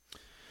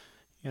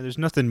Yeah, there's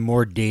nothing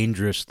more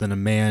dangerous than a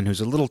man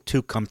who's a little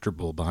too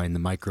comfortable behind the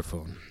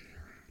microphone.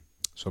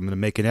 So I'm going to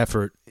make an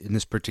effort in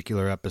this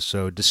particular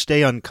episode to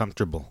stay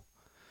uncomfortable.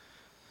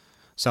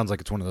 Sounds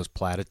like it's one of those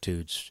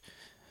platitudes.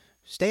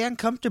 Stay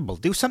uncomfortable.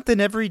 Do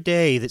something every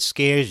day that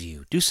scares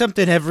you. Do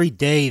something every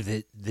day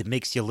that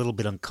makes you a little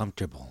bit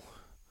uncomfortable.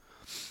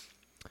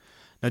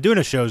 Now, doing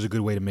a show is a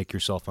good way to make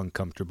yourself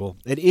uncomfortable.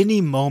 At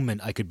any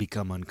moment, I could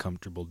become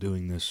uncomfortable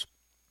doing this.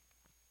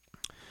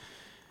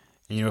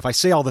 And, if I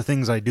say all the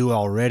things I do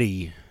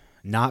already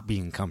not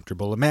being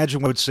comfortable,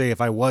 imagine what I would say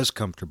if I was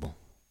comfortable.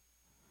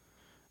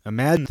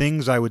 Imagine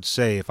things I would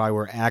say if I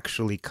were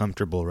actually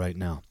comfortable right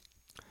now.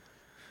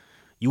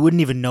 You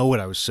wouldn't even know what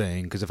I was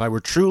saying, because if I were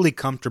truly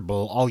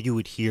comfortable, all you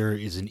would hear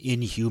is an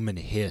inhuman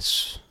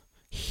hiss.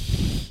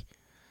 It's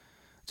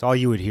all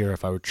you would hear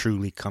if I were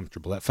truly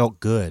comfortable. That felt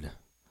good.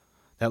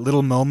 That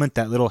little moment,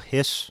 that little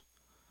hiss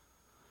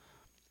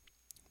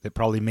that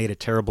probably made a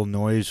terrible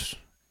noise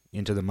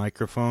into the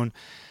microphone,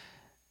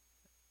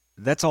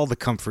 that's all the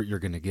comfort you're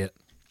going to get.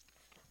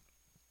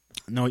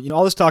 No,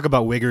 all this talk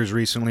about Wiggers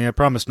recently, I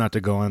promise not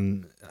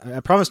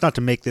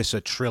to make this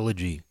a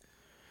trilogy.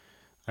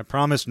 I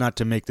promise not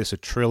to make this a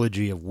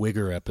trilogy of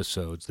Wigger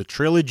episodes. The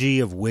trilogy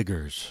of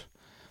Wiggers.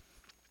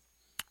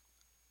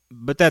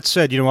 But that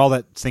said, all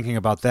that thinking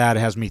about that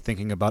has me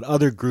thinking about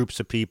other groups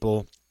of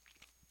people.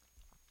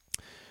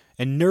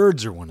 And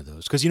nerds are one of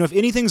those. Because, if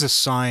anything's a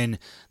sign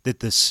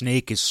that the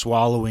snake is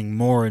swallowing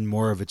more and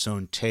more of its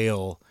own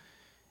tail,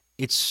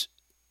 it's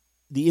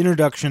the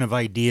introduction of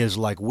ideas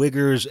like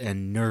Wiggers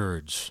and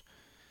nerds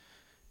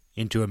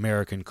into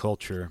American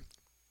culture.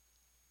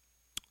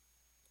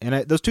 And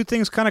those two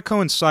things kind of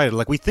coincided.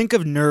 Like, we think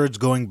of nerds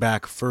going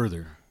back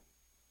further.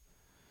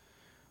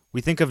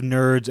 We think of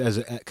nerds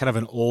as kind of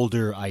an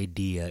older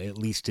idea, at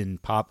least in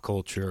pop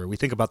culture. We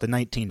think about the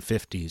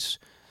 1950s.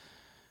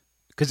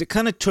 Because it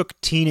kind of took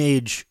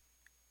teenage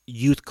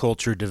youth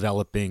culture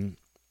developing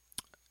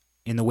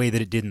in the way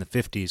that it did in the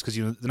 50s. Because,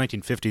 the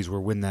 1950s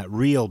were when that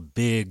real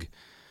big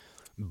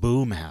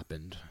boom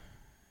happened.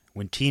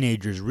 When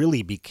teenagers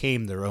really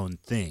became their own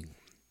thing.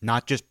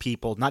 Not just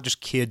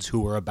kids who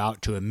were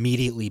about to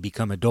immediately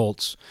become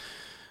adults,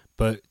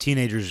 but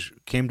teenagers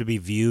came to be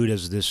viewed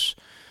as this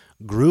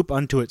group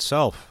unto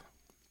itself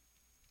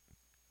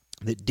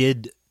that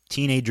did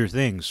teenager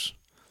things.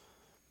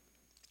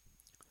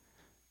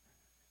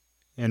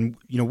 And,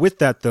 with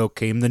that, though,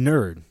 came the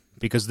nerd,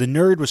 because the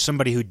nerd was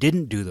somebody who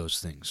didn't do those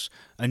things.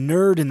 A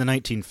nerd in the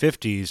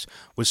 1950s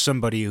was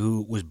somebody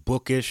who was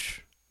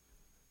bookish,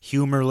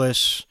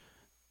 humorless.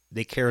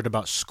 They cared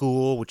about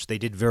school, which they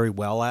did very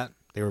well at.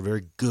 They were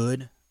very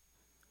good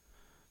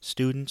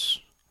students.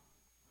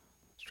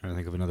 I was trying to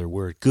think of another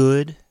word.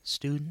 Good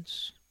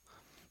students.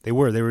 They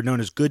were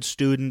known as good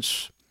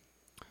students.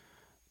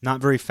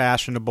 Not very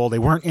fashionable. They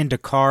weren't into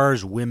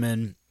cars,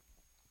 women.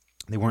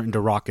 They weren't into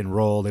rock and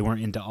roll. They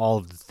weren't into all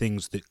of the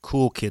things that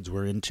cool kids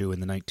were into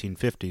in the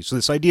 1950s. So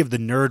this idea of the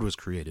nerd was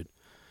created.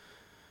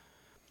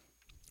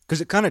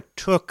 Because it kind of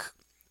took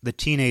the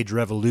teenage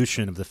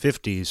revolution of the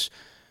 50s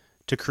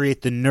to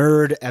create the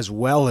nerd as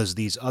well as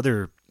these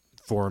other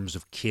forms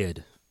of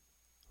kid.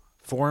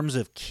 Forms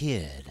of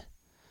Kid.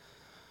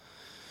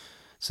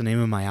 It's the name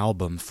of my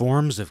album,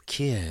 Forms of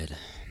Kid.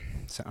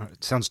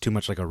 It sounds too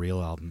much like a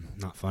real album.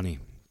 Not funny.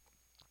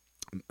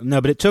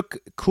 No, but it took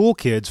cool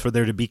kids for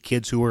there to be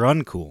kids who were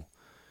uncool.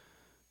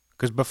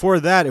 Because before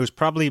that, it was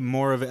probably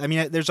more of...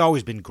 there's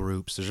always been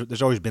groups.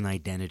 There's always been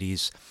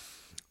identities.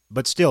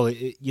 But still,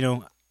 I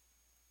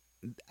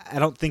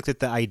don't think that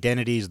the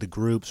identities, the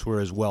groups,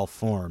 were as well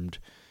formed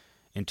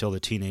until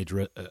the teenage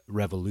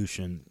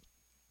revolution.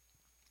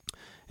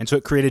 And so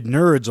it created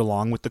nerds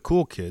along with the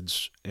cool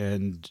kids,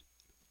 and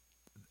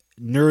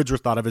nerds were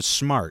thought of as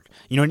smart.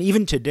 And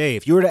even today,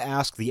 if you were to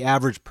ask the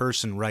average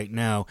person right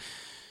now,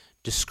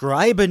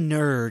 describe a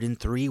nerd in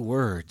 3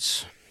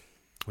 words,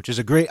 which is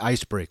a great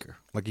icebreaker.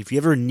 Like, if you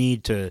ever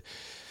need to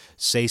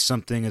say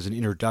something as an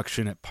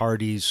introduction at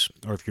parties,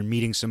 or if you're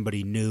meeting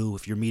somebody new,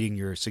 if you're meeting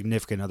your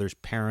significant other's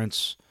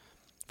parents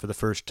for the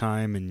first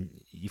time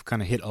and you've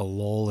kind of hit a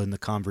lull in the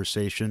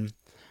conversation,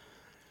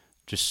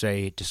 just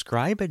say,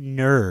 describe a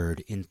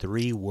nerd in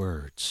 3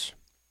 words.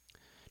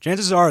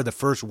 Chances are the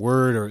first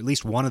word, or at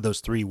least one of those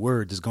 3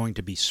 words, is going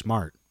to be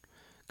smart.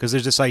 Because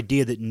there's this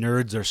idea that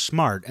nerds are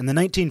smart. And the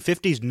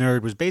 1950s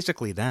nerd was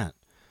basically that.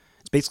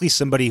 It's basically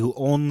somebody who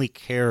only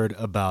cared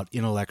about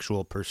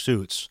intellectual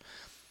pursuits.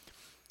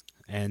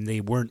 And they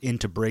weren't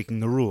into breaking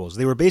the rules.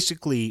 They were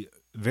basically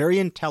very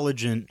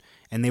intelligent,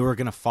 and they were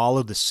going to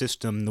follow the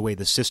system the way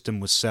the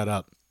system was set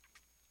up.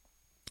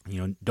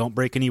 Don't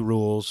break any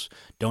rules.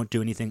 Don't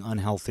do anything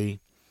unhealthy.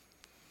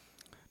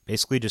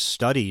 Basically just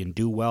study and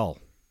do well.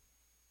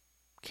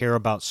 Care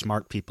about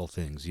smart people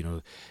things,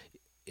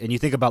 And you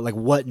think about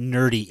what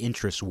nerdy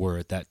interests were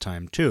at that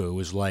time too. It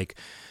was like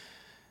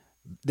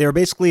they were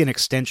basically an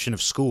extension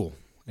of school.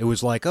 It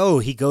was like, oh,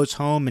 he goes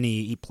home and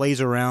he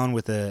plays around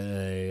with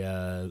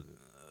a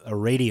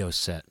radio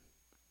set.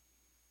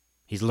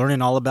 He's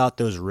learning all about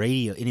those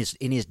radio in his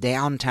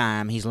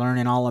downtime. He's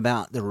learning all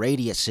about the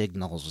radio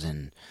signals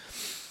and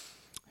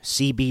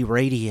CB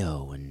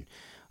radio, and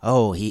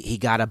oh, he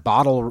got a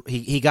bottle.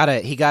 He got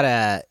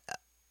a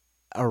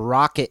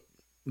rocket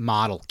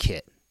model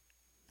kit.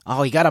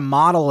 Oh, he got a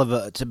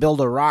model to build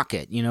a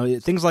rocket.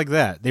 Things like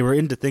that. They were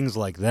into things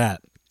like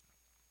that.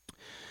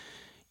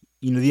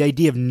 The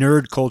idea of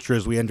nerd culture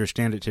as we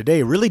understand it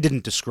today really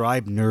didn't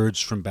describe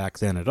nerds from back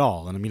then at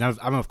all. And I mean,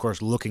 I'm of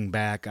course looking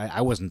back.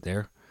 I wasn't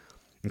there.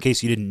 In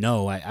case you didn't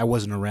know, I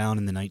wasn't around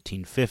in the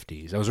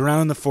 1950s. I was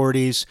around in the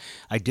 40s.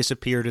 I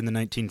disappeared in the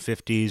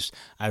 1950s.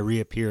 I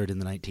reappeared in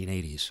the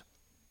 1980s.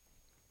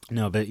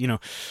 No, but,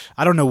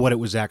 I don't know what it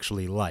was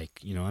actually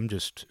like.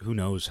 Who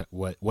knows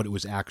what it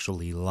was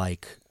actually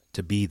like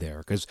to be there.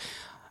 Because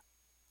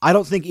I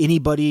don't think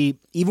anybody,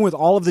 even with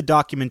all of the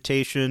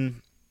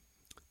documentation,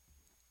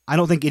 I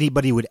don't think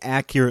anybody would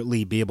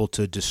accurately be able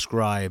to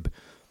describe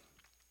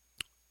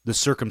the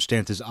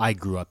circumstances I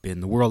grew up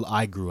in, the world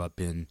I grew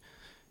up in,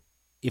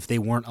 if they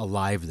weren't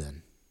alive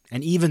then.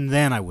 And even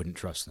then, I wouldn't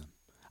trust them.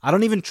 I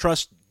don't even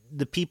trust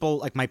the people,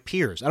 like my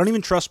peers. I don't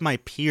even trust my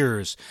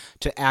peers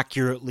to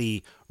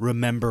accurately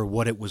remember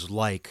what it was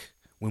like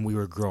when we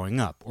were growing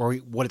up, or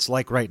what it's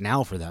like right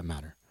now, for that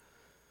matter.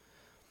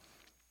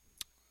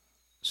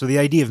 So the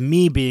idea of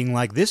me being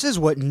like, this is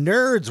what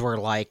nerds were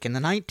like in the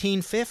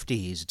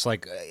 1950s, it's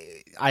like,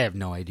 I have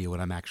no idea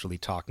what I'm actually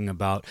talking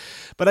about.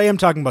 But I am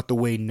talking about the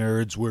way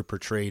nerds were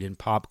portrayed in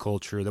pop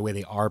culture, the way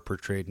they are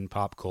portrayed in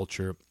pop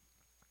culture.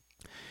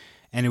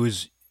 And it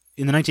was,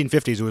 in the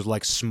 1950s, it was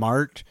like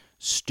smart,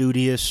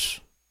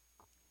 studious.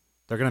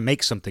 They're going to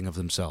make something of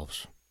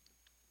themselves.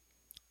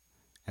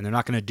 And they're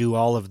not going to do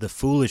all of the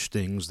foolish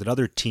things that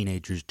other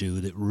teenagers do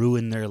that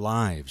ruin their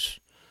lives.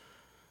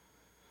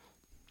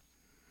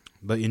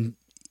 But in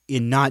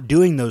not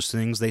doing those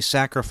things, they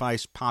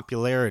sacrifice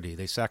popularity.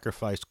 They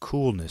sacrifice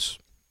coolness.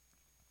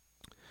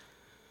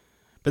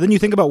 But then you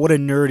think about what a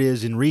nerd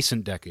is in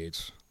recent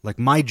decades, like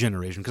my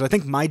generation, because I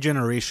think my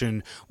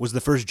generation was the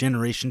first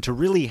generation to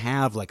really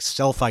have like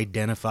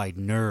self-identified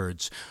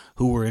nerds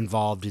who were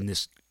involved in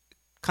this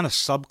kind of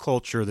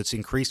subculture that's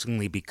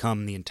increasingly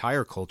become the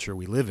entire culture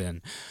we live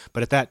in.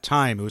 But at that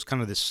time, it was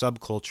kind of this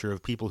subculture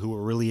of people who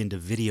were really into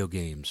video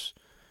games.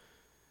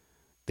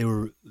 They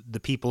were the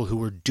people who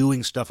were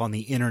doing stuff on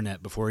the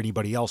internet before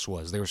anybody else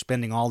was. They were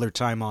spending all their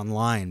time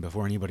online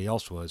before anybody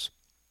else was.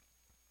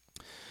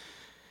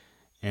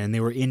 And they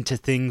were into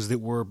things that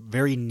were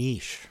very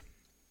niche.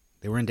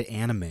 They were into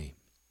anime.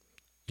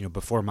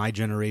 Before my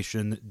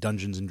generation,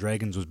 Dungeons and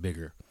Dragons was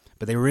bigger.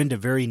 But they were into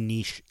very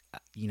niche,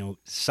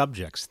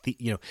 subjects.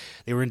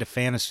 They were into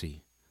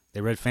fantasy.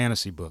 They read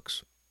fantasy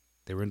books.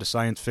 They were into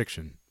science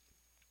fiction.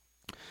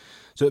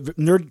 So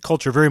nerd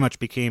culture very much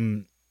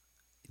became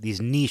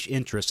these niche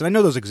interests. And I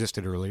know those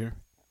existed earlier.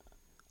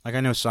 Like, I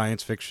know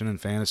science fiction and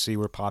fantasy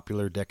were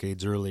popular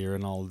decades earlier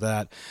and all of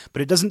that,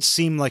 but it doesn't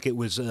seem like it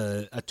was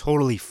a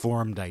totally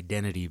formed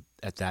identity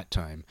at that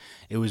time.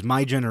 It was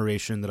my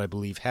generation that I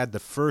believe had the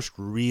first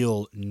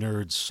real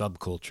nerd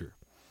subculture.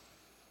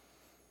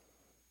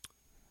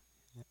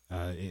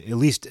 At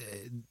least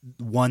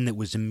one that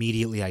was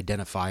immediately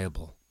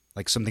identifiable.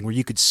 Like something where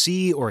you could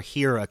see or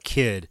hear a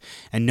kid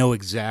and know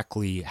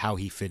exactly how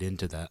he fit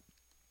into that.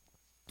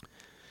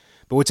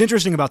 But what's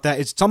interesting about that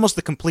is it's almost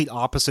the complete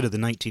opposite of the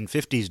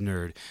 1950s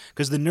nerd.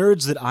 Because the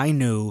nerds that I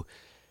knew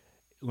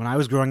when I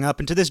was growing up,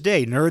 and to this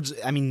day,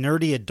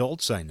 nerdy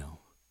adults I know,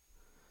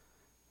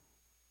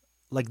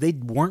 like, they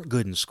weren't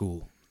good in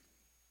school.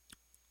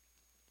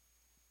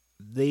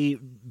 They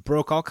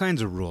broke all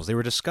kinds of rules. They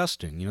were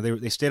disgusting.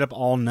 They stayed up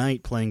all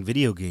night playing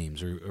video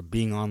games or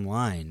being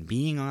online.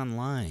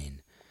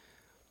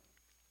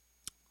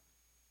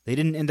 They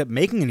didn't end up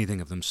making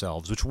anything of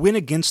themselves, which went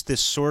against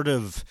this sort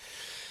of...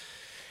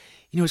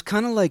 it's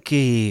kind of like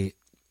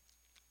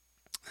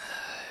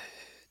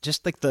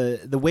just like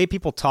the way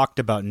people talked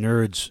about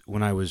nerds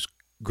when I was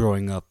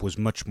growing up was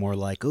much more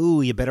like,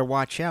 ooh, you better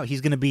watch out.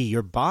 He's going to be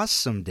your boss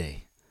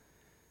someday.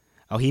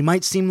 Oh, he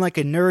might seem like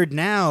a nerd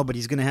now, but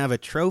he's going to have a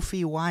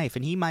trophy wife,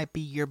 and he might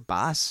be your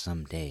boss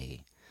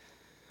someday.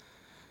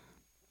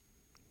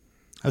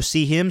 Oh,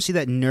 see him? See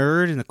that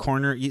nerd in the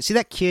corner? You see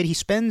that kid? He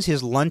spends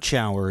his lunch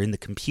hour in the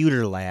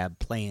computer lab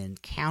playing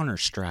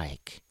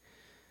Counter-Strike.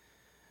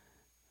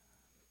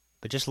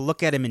 But just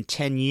look at him in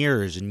 10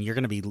 years, and you're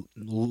going to be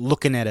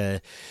looking at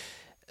a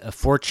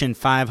Fortune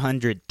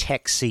 500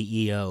 tech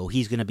CEO.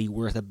 He's going to be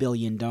worth $1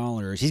 billion.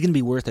 He's going to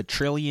be worth $1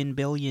 trillion,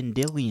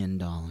 billion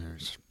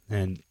dollars.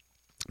 And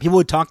people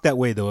would talk that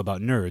way, though, about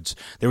nerds.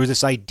 There was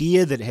this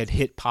idea that had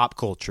hit pop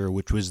culture,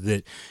 which was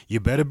that you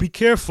better be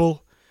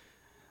careful.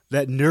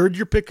 That nerd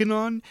you're picking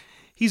on,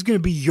 he's going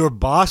to be your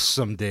boss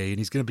someday, and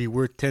he's going to be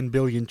worth 10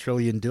 billion,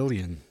 trillion,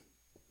 dillion.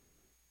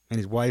 And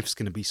his wife's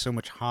going to be so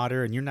much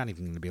hotter, and you're not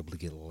even going to be able to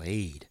get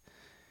laid.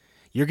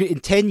 In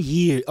 10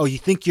 years, oh, you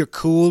think you're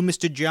cool,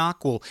 Mr.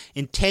 Jock? Well,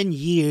 in 10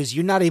 years,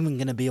 you're not even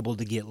going to be able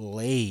to get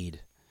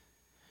laid.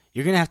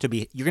 You're going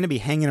to be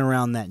hanging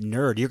around that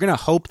nerd. You're going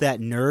to hope that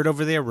nerd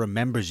over there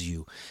remembers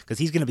you, because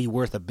he's going to be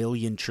worth $1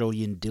 billion,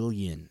 trillion,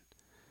 dillion.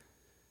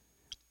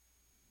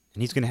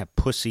 And he's going to have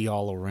pussy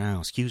all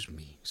around.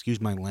 Excuse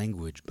my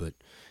language, but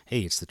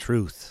hey, it's the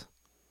truth.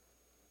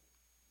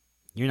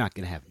 You're not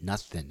going to have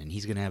nothing, and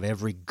he's going to have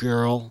every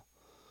girl.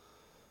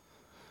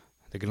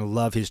 They're going to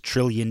love his $1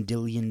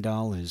 trillion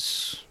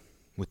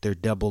with their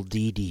double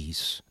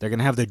DDs. They're going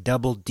to have their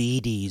double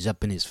DDs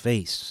up in his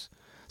face.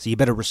 So you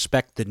better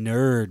respect the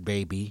nerd,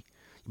 baby.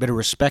 You better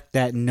respect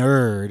that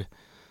nerd.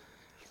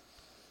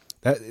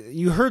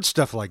 You heard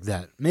stuff like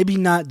that. Maybe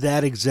not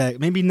that exact,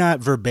 maybe not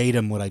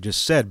verbatim what I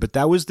just said, but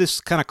that was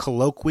this kind of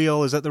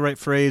colloquial, is that the right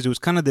phrase? It was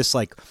kind of this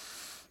like,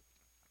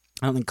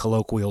 I don't think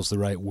colloquial is the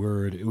right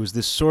word. It was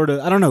this sort of,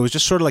 I don't know, it was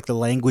just sort of like the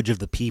language of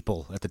the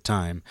people at the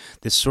time.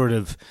 This sort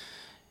of,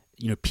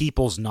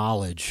 people's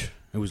knowledge.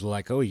 It was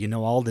like, oh,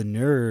 all the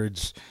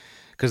nerds,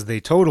 because they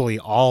totally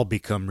all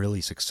become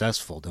really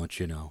successful, don't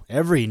you know?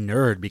 Every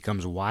nerd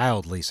becomes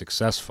wildly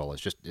successful.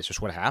 It's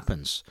just what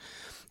happens.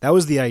 That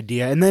was the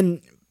idea. And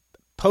then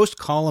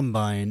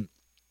post-Columbine,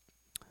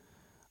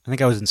 I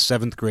think I was in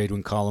 7th grade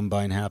when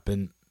Columbine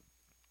happened.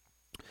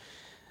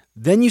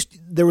 Then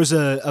there was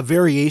a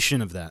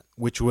variation of that,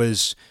 which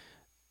was,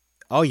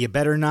 oh, you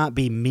better not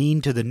be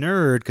mean to the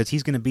nerd because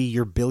he's going to be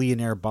your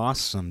billionaire boss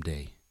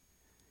someday.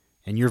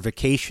 And your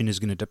vacation is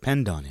going to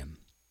depend on him.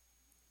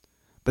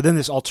 But then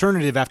this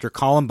alternative after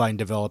Columbine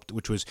developed,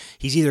 which was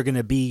he's either going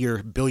to be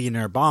your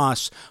billionaire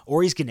boss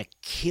or he's going to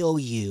kill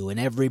you and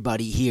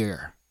everybody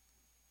here.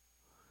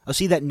 Oh,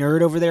 see that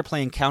nerd over there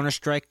playing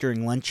Counter-Strike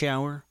during lunch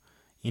hour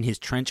in his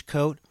trench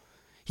coat?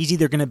 He's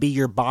either going to be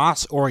your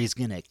boss or he's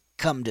going to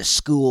come to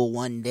school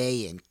one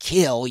day and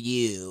kill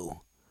you.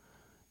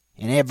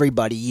 And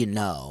everybody you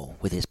know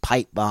with his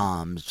pipe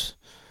bombs.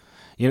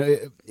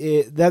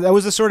 That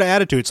was the sort of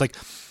attitude. It's like,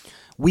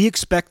 we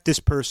expect this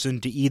person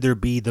to either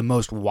be the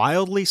most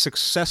wildly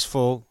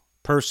successful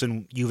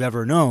person you've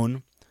ever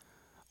known,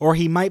 or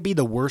he might be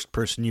the worst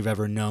person you've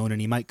ever known,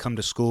 and he might come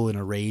to school in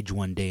a rage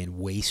one day and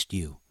waste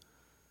you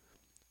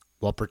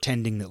while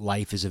pretending that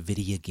life is a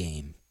video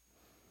game.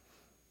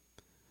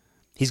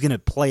 He's going to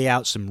play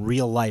out some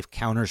real-life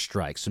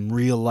Counter-Strike, some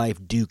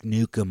real-life Duke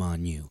Nukem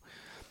on you.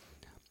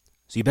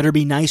 So you better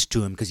be nice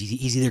to him because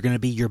he's either going to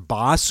be your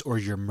boss or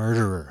your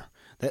murderer.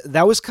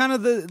 That was kind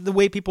of the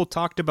way people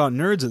talked about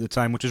nerds at the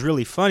time, which is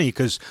really funny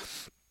because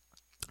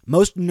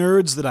most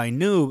nerds that I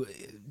knew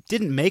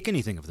didn't make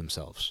anything of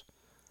themselves.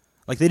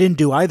 Like, they didn't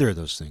do either of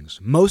those things.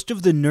 Most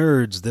of the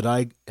nerds that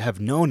I have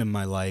known in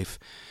my life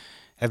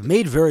have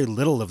made very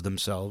little of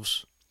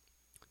themselves,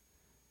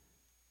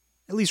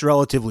 at least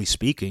relatively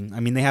speaking.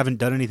 I mean, they haven't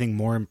done anything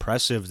more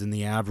impressive than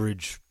the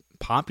average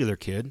popular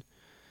kid.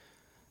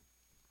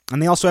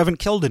 And they also haven't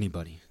killed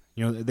anybody.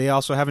 They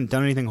also haven't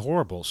done anything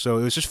horrible. So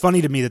it was just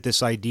funny to me that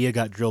this idea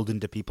got drilled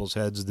into people's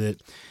heads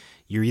that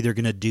you're either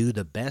going to do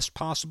the best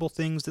possible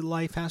things that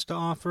life has to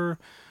offer,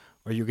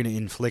 or you're going to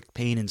inflict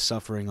pain and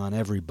suffering on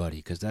everybody,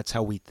 because that's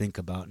how we think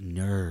about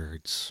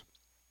nerds.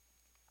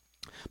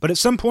 But at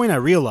some point I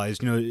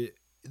realized,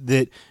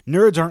 that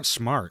nerds aren't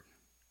smart.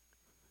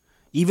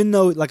 Even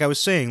though, like I was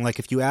saying, like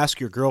if you ask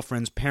your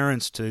girlfriend's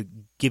parents to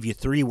give you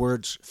 3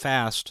 words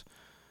fast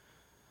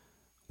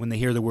when they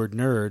hear the word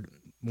nerd,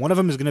 one of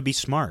them is going to be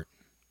smart.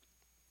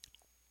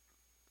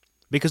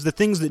 Because the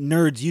things that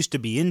nerds used to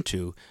be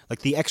into,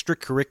 like the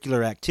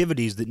extracurricular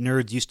activities that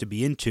nerds used to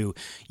be into,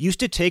 used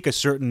to take a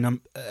certain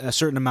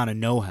amount of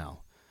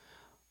know-how.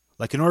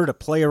 Like in order to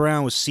play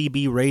around with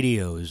CB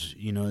radios,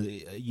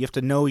 you have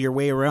to know your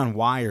way around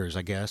wires,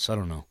 I guess. I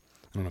don't know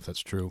if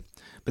that's true.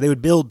 But they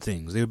would build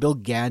things. They would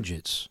build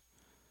gadgets.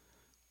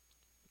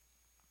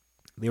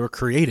 They were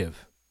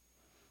creative.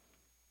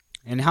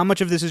 And how much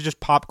of this is just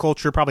pop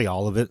culture? Probably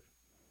all of it.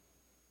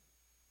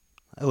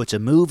 Oh, it's a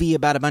movie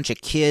about a bunch of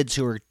kids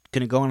who are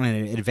going to go on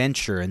an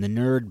adventure, and the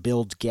nerd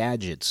builds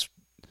gadgets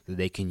that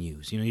they can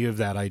use. You have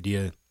that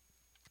idea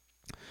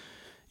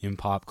in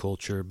pop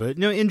culture. But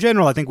in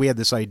general, I think we had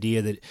this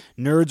idea that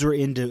nerds were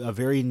into a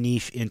very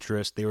niche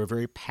interest. They were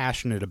very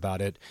passionate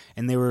about it,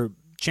 and they were,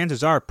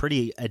 chances are,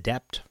 pretty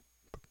adept,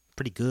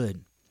 pretty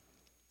good.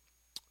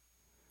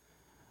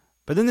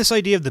 But then this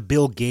idea of the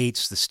Bill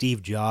Gates, the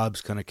Steve Jobs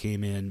kind of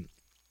came in.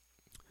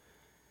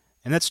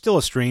 And that's still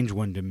a strange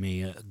one to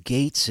me.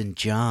 Gates and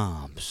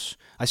Jobs.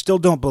 I still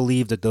don't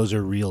believe that those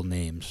are real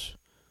names.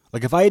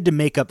 Like, if I had to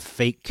make up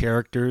fake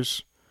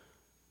characters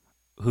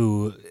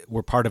who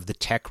were part of the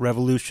tech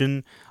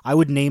revolution, I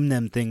would name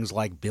them things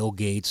like Bill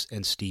Gates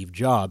and Steve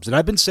Jobs. And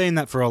I've been saying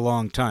that for a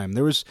long time.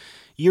 There was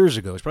years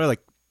ago, it's probably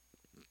like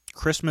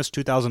Christmas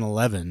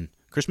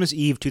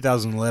Eve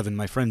 2011,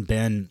 my friend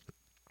Ben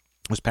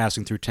was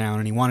passing through town,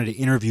 and he wanted to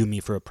interview me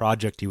for a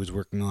project he was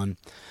working on.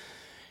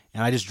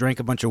 And I just drank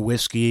a bunch of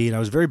whiskey, and I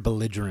was very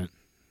belligerent.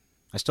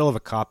 I still have a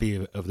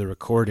copy of the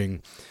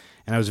recording,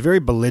 and I was very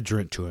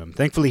belligerent to him.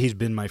 Thankfully, he's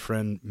been my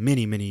friend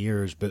many, many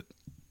years, but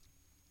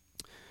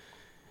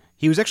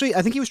he was actually,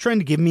 I think he was trying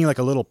to give me like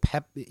a little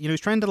pep. He was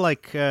trying to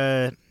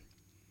I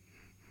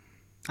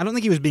don't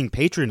think he was being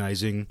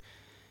patronizing.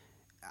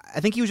 I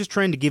think he was just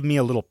trying to give me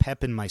a little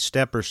pep in my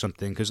step or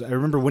something, because I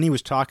remember when he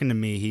was talking to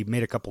me, he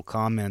made a couple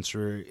comments,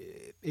 or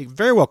it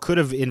very well could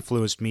have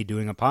influenced me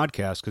doing a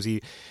podcast, because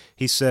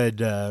he said,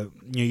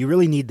 you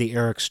really need the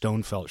Eric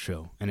Stonefelt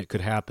show, and it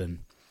could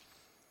happen.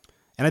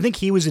 And I think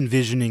he was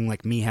envisioning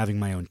like me having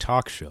my own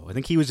talk show. I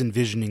think he was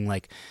envisioning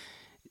like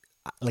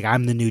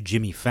I'm the new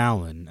Jimmy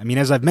Fallon. I mean,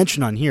 as I've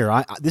mentioned on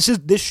here,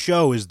 this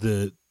show is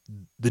the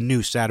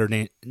new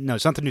Saturday. No,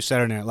 it's not the new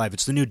Saturday Night Live.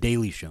 It's the new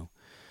Daily Show.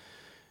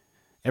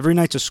 Every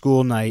night's a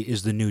school night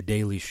is the new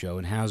Daily Show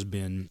and has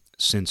been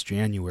since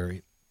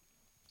January.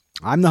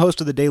 I'm the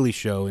host of the Daily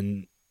Show,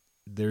 and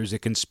there's a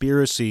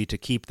conspiracy to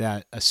keep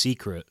that a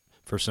secret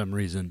for some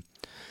reason.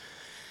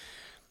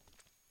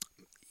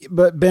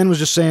 But Ben was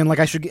just saying, like,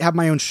 I should have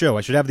my own show.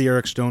 I should have the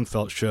Eric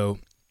Stonefelt show.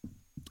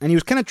 And he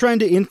was kind of trying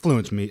to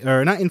influence me,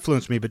 or not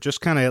influence me, but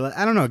just kind of,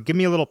 I don't know, give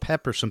me a little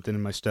pep or something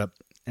in my step.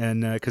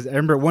 And because I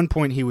remember at one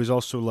point he was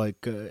also like,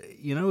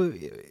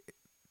 if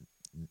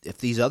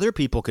these other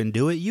people can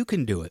do it, you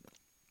can do it.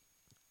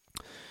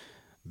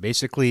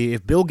 Basically,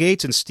 if Bill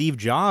Gates and Steve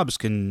Jobs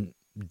can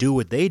do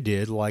what they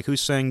did, like,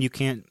 who's saying you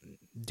can't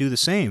do the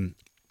same?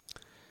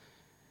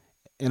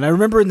 And I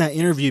remember in that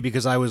interview,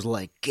 because I was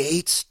like,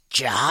 Gates,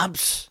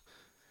 Jobs?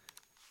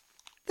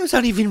 Those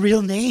aren't even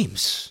real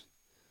names.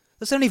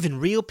 Those aren't even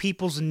real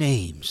people's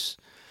names.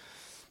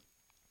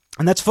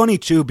 And that's funny,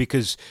 too,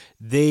 because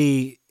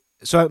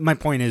so my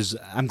point is,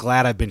 I'm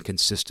glad I've been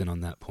consistent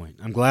on that point.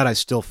 I'm glad I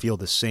still feel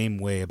the same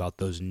way about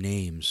those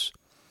names.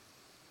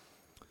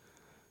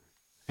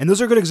 And those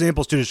are good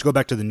examples, too. Just to go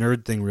back to the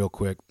nerd thing real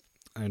quick.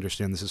 I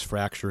understand this is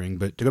fracturing,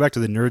 but to go back to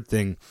the nerd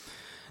thing,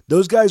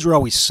 those guys were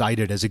always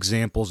cited as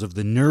examples of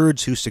the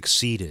nerds who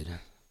succeeded.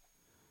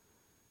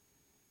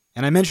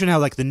 And I mentioned how,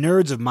 like, the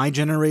nerds of my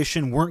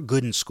generation weren't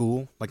good in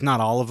school. Like,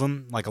 not all of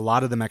them. Like, a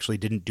lot of them actually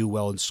didn't do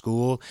well in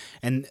school.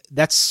 And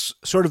that's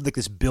sort of like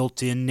this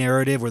built-in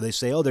narrative where they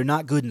say, oh, they're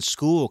not good in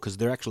school because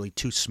they're actually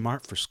too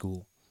smart for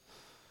school.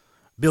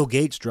 Bill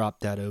Gates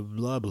dropped out of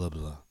blah, blah,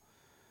 blah.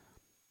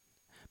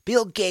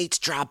 Bill Gates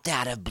dropped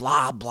out of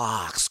blah,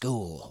 blah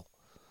school.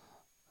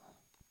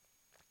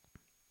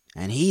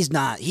 And he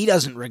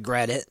doesn't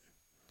regret it.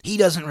 He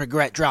doesn't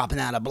regret dropping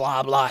out of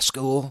blah, blah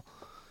school.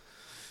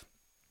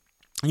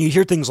 And you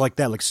hear things like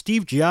that, like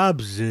Steve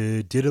Jobs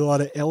did a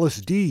lot of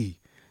LSD,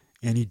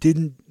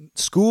 and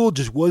school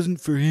just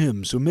wasn't for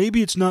him, so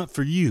maybe it's not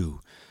for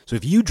you. So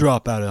if you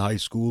drop out of high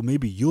school,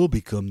 maybe you'll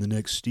become the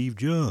next Steve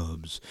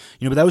Jobs.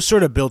 But that was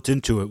sort of built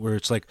into it, where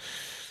it's like,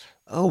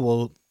 oh,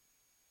 well,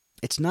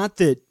 it's not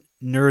that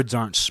nerds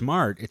aren't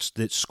smart, it's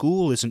that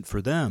school isn't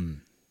for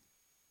them,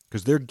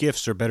 because their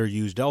gifts are better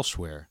used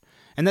elsewhere.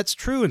 And that's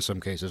true in some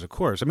cases, of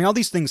course. I mean, all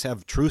these things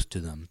have truth to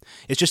them.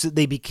 It's just that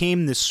they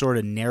became this sort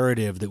of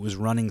narrative that was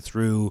running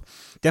through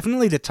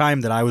definitely the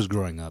time that I was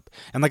growing up.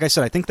 And like I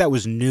said, I think that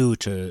was new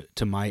to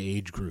my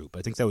age group.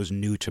 I think that was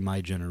new to my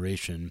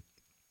generation.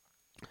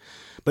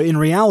 But in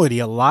reality,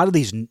 a lot of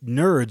these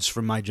nerds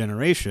from my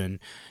generation,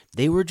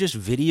 they were just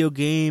video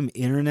game,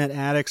 internet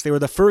addicts. They were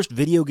the first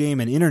video game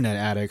and internet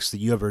addicts that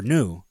you ever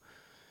knew.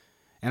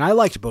 And I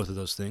liked both of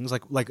those things.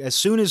 Like as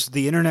soon as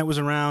the internet was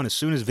around, as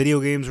soon as video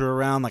games were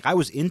around, like I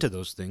was into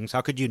those things.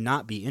 How could you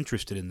not be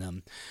interested in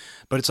them?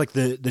 But it's like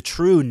the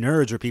true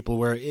nerds are people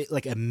where it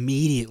like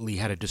immediately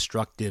had a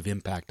destructive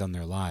impact on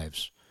their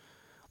lives.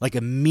 Like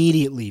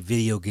immediately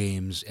video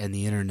games and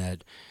the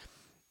internet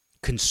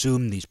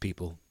consumed these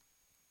people.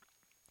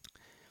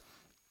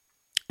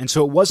 And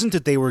so it wasn't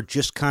that they were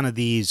just kind of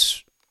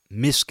these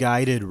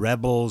misguided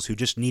rebels who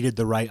just needed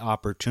the right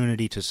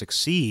opportunity to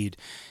succeed.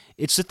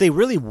 It's that they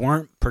really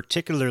weren't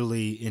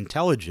particularly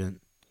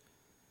intelligent,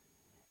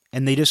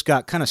 and they just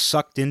got kind of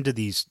sucked into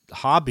these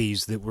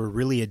hobbies that were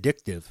really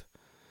addictive.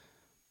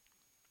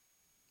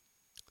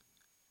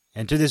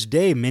 And to this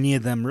day, many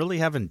of them really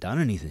haven't done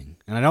anything.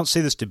 And I don't say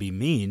this to be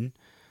mean.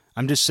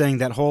 I'm just saying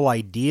that whole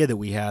idea that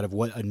we had of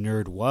what a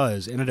nerd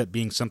was ended up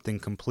being something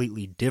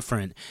completely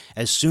different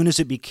as soon as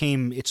it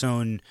became its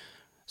own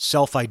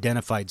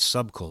self-identified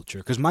subculture.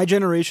 Because my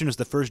generation is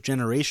the first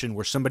generation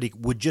where somebody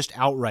would just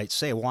outright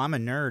say, well, I'm a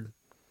nerd.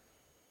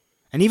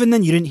 And even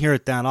then, you didn't hear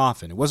it that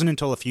often. It wasn't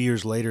until a few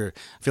years later,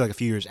 I feel like a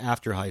few years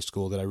after high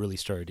school, that I really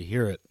started to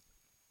hear it.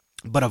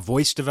 But a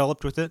voice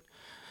developed with it.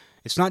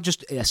 It's not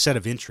just a set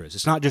of interests.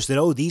 It's not just that,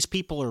 oh, these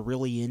people are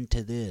really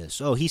into this.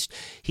 Oh, he's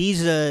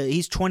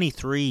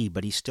 23,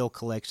 but he still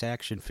collects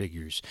action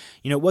figures.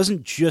 It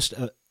wasn't just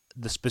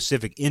the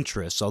specific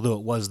interests, although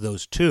it was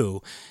those two.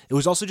 It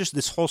was also just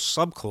this whole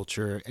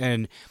subculture,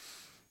 and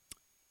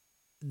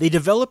they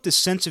developed this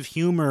sense of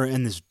humor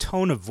and this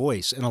tone of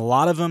voice, and a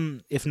lot of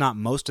them, if not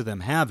most of them,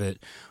 have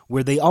it,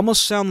 where they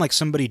almost sound like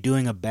somebody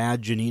doing a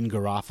bad Janeane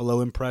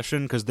Garofalo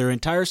impression, because their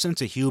entire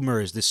sense of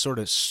humor is this sort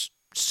of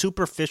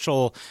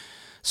superficial,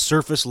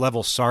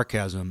 surface-level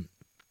sarcasm.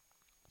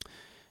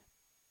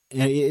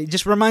 And it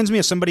just reminds me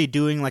of somebody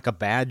doing like a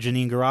bad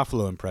Janeane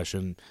Garofalo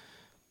impression.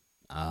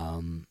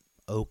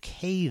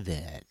 Okay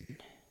then.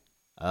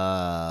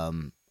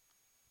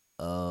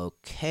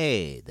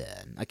 Okay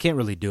then. I can't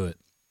really do it.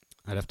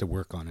 I'd have to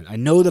work on it. I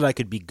know that I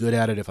could be good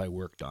at it if I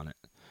worked on it.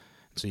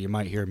 So you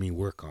might hear me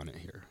work on it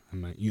here.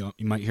 You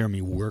might hear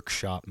me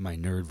workshop my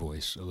nerd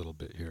voice a little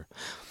bit here.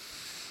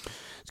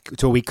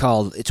 It's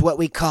what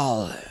we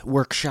call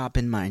workshop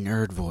in my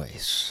nerd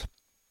voice.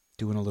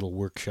 Doing a little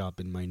workshop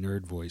in my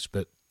nerd voice.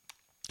 But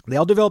they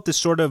all developed this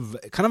sort of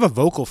kind of a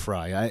vocal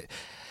fry.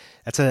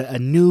 That's a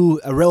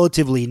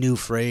relatively new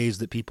phrase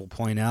that people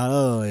point out.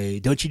 Oh, hey,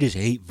 don't you just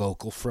hate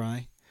vocal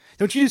fry?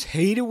 Don't you just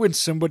hate it when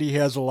somebody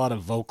has a lot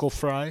of vocal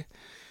fry?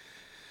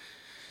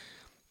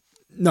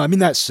 No, I mean,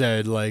 that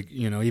said, like,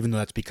 even though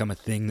that's become a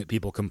thing that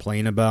people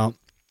complain about,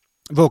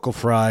 vocal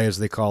fry, as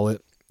they call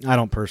it, I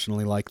don't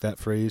personally like that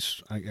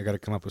phrase. I got to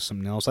come up with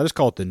something else. I just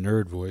call it the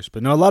nerd voice.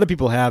 But no, a lot of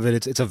people have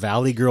it. It's a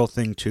Valley Girl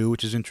thing, too,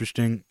 which is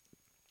interesting.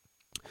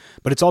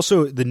 But it's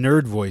also, the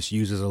nerd voice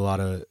uses a lot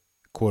of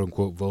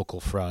quote-unquote vocal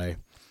fry.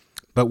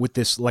 But with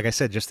this, like I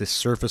said, just this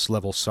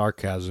surface-level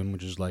sarcasm,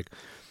 which is like,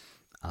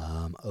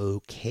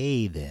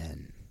 okay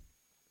then.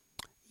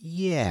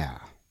 Yeah.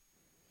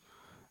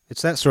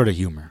 It's that sort of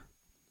humor.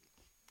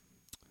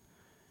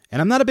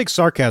 And I'm not a big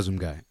sarcasm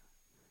guy.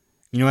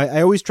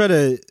 I always try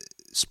to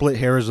split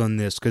hairs on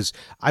this because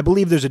I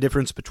believe there's a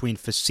difference between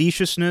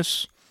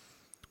facetiousness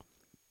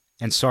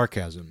and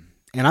sarcasm.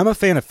 And I'm a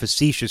fan of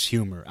facetious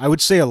humor. I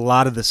would say a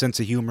lot of the sense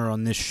of humor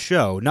on this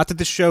show, not that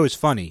this show is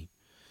funny.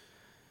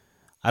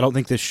 I don't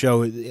think this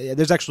show,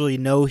 there's actually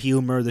no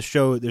humor.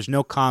 There's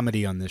no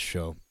comedy on this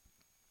show.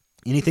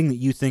 Anything that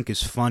you think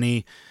is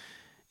funny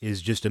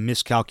is just a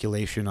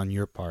miscalculation on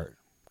your part,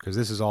 because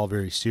this is all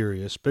very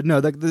serious. But no,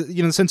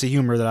 the sense of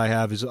humor that I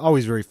have is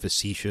always very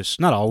facetious.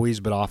 Not always,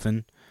 but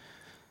often.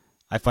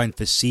 I find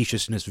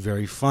facetiousness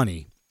very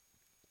funny.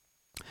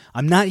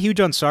 I'm not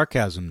huge on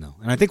sarcasm, though,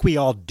 and I think we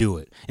all do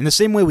it. In the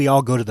same way we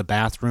all go to the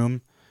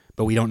bathroom,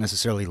 but we don't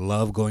necessarily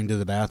love going to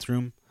the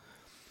bathroom.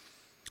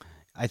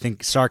 I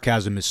think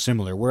sarcasm is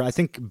similar, where I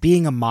think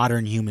being a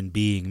modern human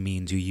being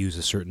means you use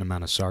a certain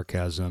amount of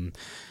sarcasm,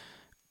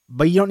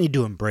 but you don't need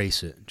to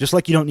embrace it, just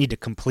like you don't need to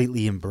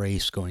completely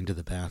embrace going to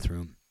the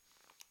bathroom.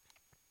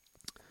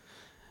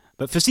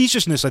 But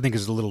facetiousness, I think,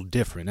 is a little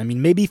different. I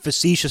mean, maybe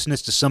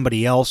facetiousness to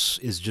somebody else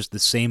is just the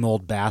same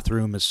old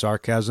bathroom as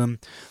sarcasm,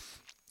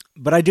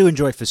 but I do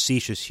enjoy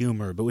facetious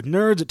humor. But with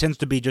nerds, it tends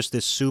to be just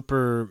this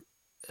superficial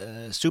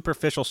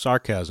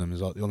sarcasm is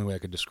the only way I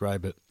could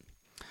describe it.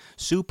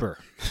 Super.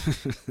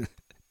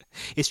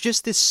 It's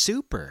just this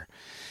super.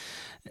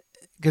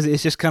 Because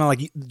it's just kind of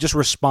like just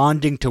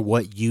responding to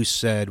what you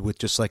said with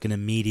just like an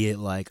immediate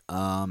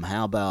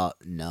how about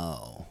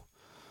no?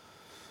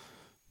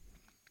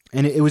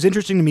 And it was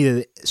interesting to me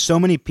that so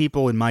many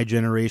people in my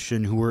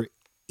generation who were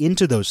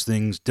into those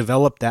things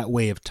developed that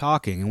way of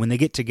talking. And when they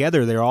get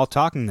together, they're all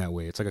talking that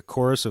way. It's like a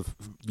chorus of,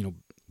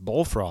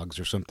 bullfrogs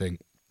or something.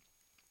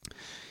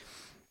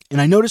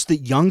 And I noticed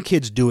that young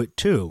kids do it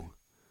too.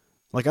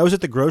 Like, I was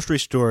at the grocery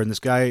store, and this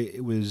guy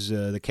was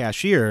the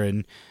cashier,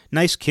 and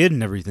nice kid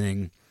and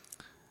everything.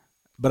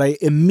 But I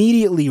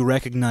immediately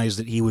recognized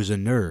that he was a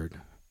nerd.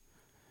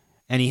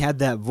 And he had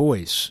that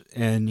voice,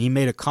 and he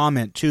made a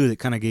comment, too, that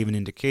kind of gave an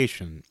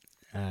indication.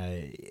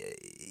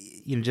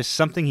 Just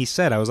something he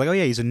said. I was like, oh,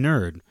 yeah, he's a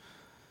nerd.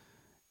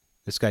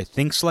 This guy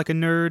thinks like a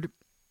nerd.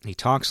 He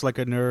talks like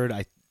a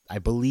nerd. I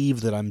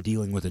believe that I'm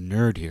dealing with a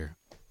nerd here.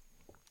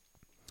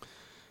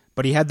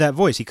 But he had that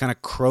voice. He kind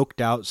of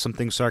croaked out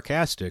something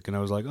sarcastic, and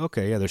I was like,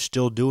 okay, yeah, they're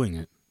still doing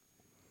it.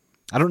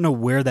 I don't know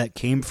where that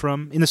came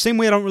from. In the same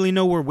way, I don't really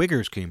know where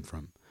Wiggers came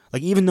from.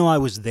 Like, even though I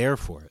was there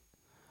for it.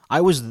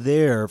 I was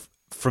there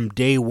from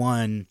day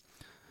one.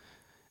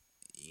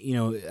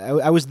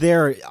 I was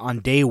there on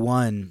day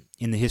one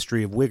in the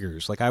history of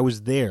Wiggers. Like, I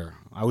was there.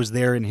 I was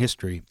there in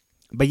history.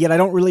 But yet I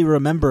don't really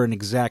remember an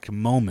exact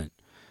moment.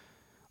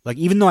 Like,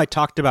 even though I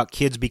talked about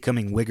kids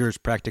becoming Wiggers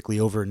practically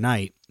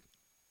overnight,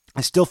 I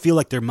still feel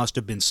like there must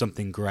have been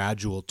something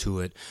gradual to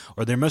it,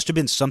 or there must have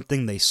been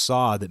something they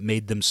saw that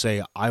made them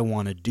say, I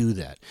want to do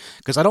that.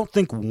 Because I don't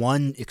think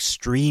one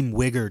extreme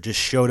Wigger just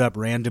showed up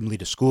randomly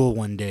to school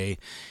one day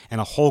and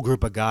a whole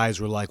group of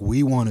guys were like,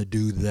 we want to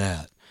do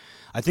that.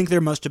 I think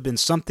there must have been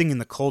something in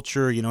the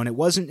culture, and it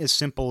wasn't as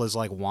simple as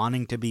like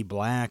wanting to be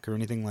black or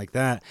anything like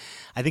that.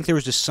 I think there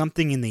was just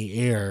something in the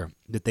air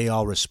that they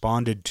all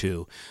responded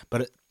to.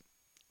 But,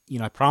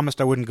 I promised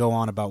I wouldn't go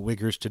on about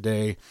Wiggers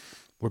today.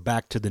 We're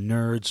back to the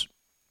nerds.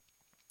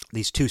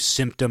 These two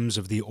symptoms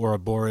of the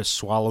Ouroboros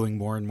swallowing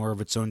more and more of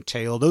its own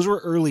tail, those were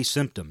early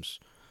symptoms.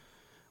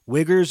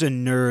 Wiggers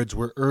and nerds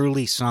were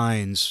early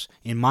signs,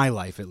 in my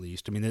life at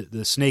least. I mean,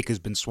 the snake has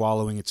been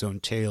swallowing its own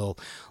tail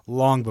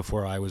long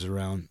before I was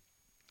around.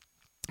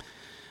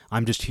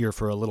 I'm just here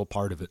for a little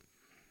part of it.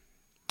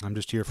 I'm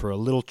just here for a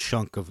little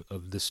chunk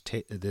of this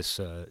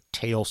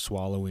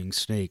tail-swallowing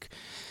snake.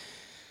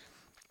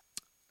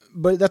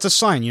 But that's a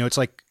sign, it's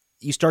like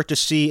you start to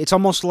see, it's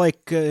almost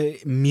like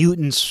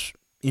mutants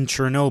in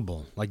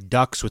Chernobyl, like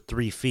ducks with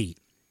 3 feet.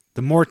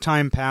 The more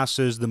time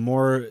passes, the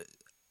more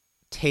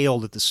tail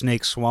that the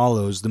snake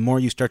swallows, the more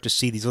you start to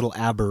see these little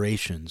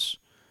aberrations,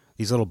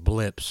 these little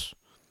blips.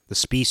 The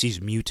species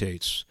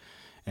mutates.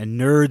 And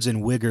nerds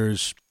and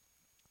Wiggers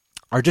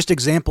are just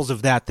examples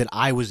of that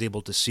I was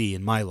able to see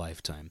in my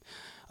lifetime.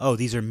 Oh,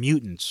 these are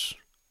mutants.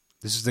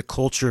 This is the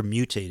culture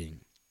mutating.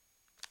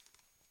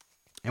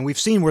 And we've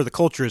seen where the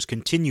culture has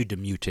continued to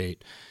mutate,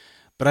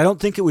 but I don't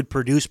think it would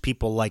produce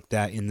people like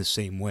that in the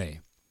same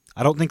way.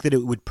 I don't think that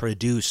it would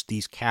produce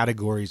these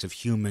categories of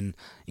human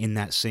in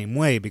that same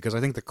way, because I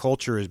think the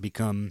culture has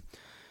become,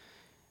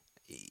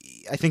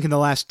 I think in the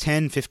last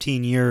 10,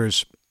 15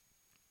 years,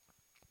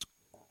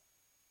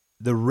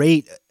 the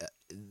rate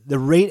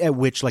at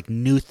which like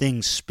new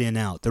things spin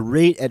out, the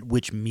rate at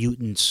which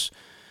mutants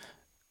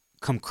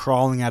come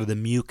crawling out of the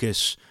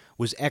mucus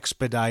was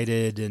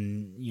expedited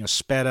and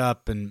sped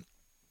up, and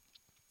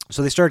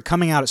so they started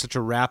coming out at such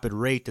a rapid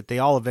rate that they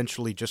all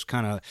eventually just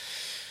kind of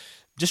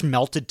just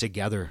melted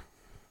together.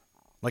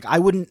 Like, I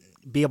wouldn't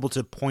be able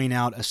to point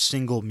out a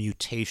single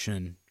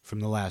mutation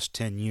from the last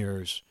 10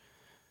 years.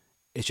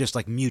 It's just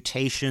like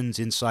mutations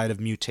inside of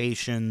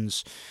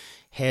mutations,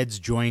 heads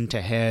joined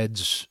to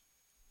heads,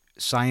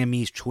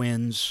 Siamese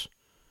twins.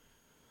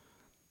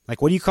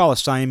 Like, what do you call a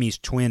Siamese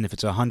twin if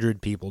it's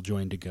 100 people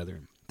joined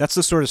together? That's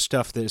the sort of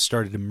stuff that has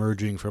started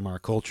emerging from our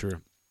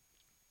culture.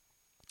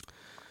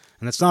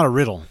 And that's not a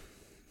riddle.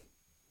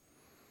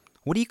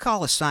 What do you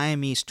call a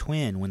Siamese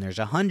twin when there's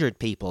 100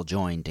 people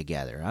joined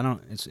together?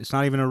 It's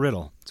not even a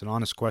riddle. It's an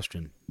honest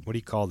question. What do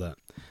you call that?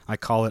 I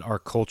call it our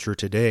culture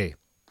today.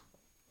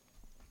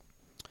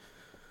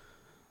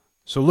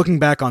 So looking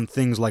back on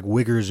things like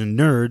Wiggers and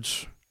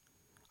Nerds,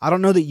 I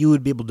don't know that you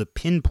would be able to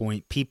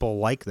pinpoint people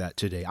like that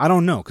today. I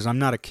don't know, because I'm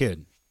not a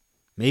kid.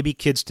 Maybe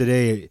kids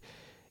today,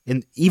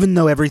 and even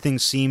though everything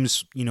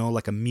seems,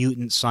 like a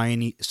mutant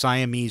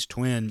Siamese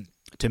twin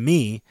to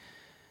me,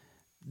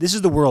 this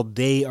is the world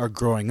they are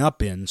growing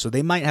up in, so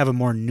they might have a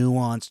more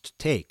nuanced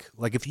take.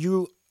 Like, if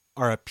you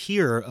are a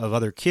peer of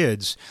other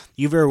kids,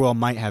 you very well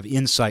might have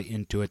insight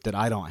into it that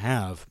I don't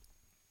have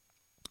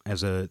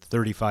as a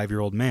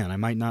 35-year-old man. I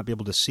might not be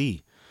able to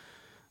see.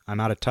 I'm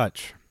out of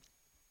touch.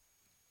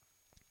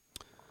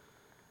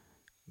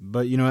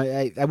 But,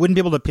 I wouldn't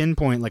be able to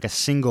pinpoint like a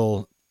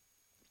single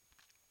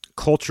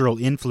cultural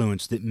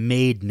influence that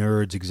made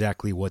nerds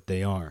exactly what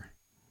they are.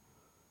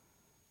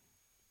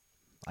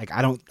 Like,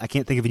 I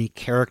can't think of any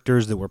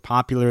characters that were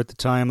popular at the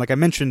time. Like I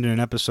mentioned in an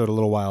episode a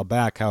little while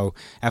back, how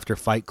after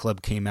Fight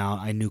Club came out,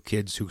 I knew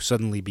kids who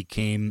suddenly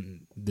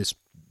became this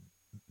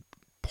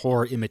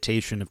poor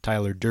imitation of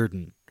Tyler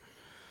Durden.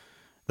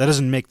 That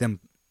doesn't make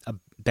them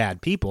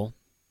bad people.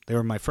 They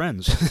were my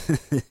friends.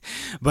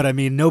 But I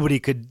mean, nobody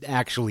could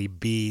actually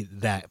be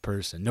that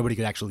person. Nobody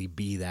could actually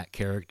be that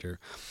character.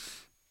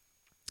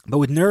 But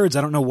with nerds,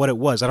 I don't know what it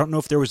was. I don't know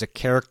if there was a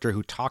character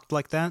who talked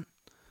like that,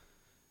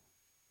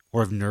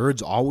 or if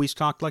nerds always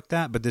talked like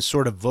that, but this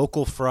sort of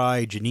vocal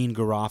fry Janeane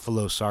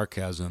Garofalo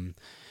sarcasm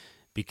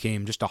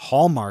became just a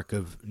hallmark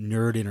of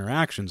nerd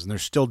interactions, and they're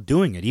still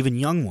doing it, even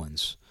young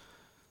ones.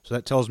 So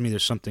that tells me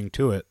there's something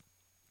to it.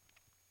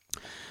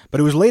 But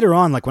it was later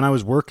on, like when I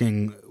was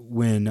working,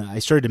 when I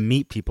started to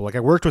meet people. Like I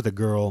worked with a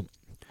girl,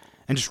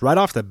 and just right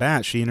off the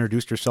bat, she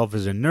introduced herself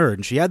as a nerd,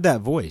 and she had that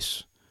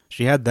voice.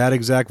 She had that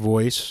exact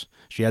voice.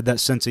 She had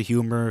that sense of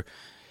humor.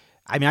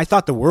 I mean, I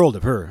thought the world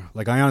of her.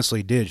 Like, I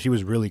honestly did. She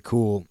was really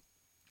cool.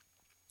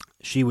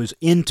 She was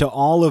into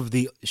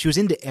she was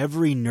into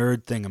every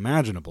nerd thing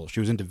imaginable. She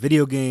was into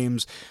video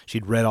games.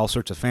 She'd read all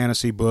sorts of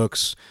fantasy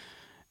books.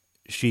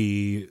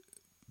 She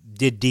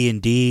did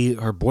D&D.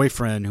 Her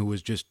boyfriend, who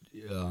was just,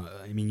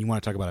 you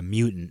want to talk about a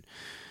mutant,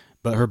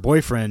 but her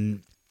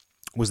boyfriend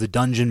was the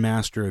dungeon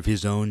master of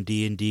his own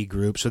D&D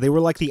group. So they were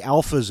like the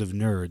alphas of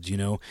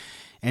nerds,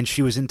 And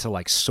she was into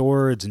like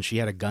swords, and she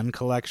had a gun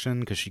collection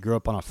because she grew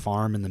up on a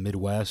farm in the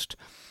Midwest.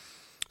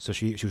 So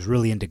she was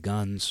really into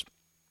guns.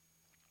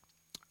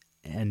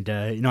 And,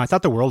 I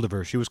thought the world of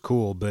her. She was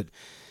cool, but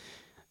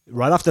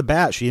right off the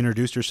bat, she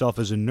introduced herself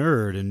as a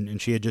nerd,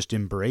 and she had just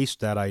embraced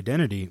that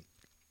identity.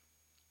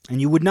 And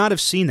you would not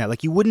have seen that.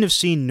 Like, you wouldn't have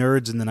seen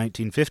nerds in the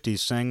 1950s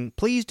saying,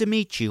 "Pleased to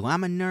meet you,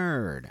 I'm a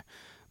nerd.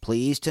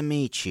 Pleased to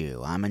meet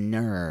you, I'm a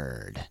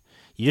nerd."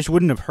 You just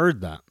wouldn't have heard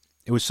that.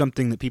 It was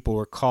something that people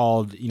were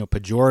called,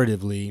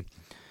 pejoratively.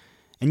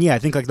 And yeah, I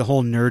think like the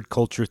whole nerd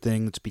culture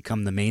thing that's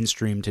become the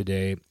mainstream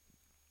today,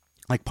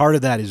 like part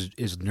of that is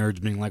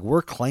nerds being like,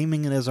 we're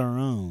claiming it as our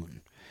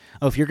own.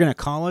 Oh, if you're going to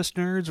call us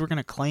nerds, we're going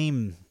to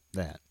claim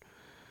that.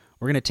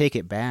 We're going to take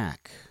it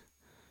back.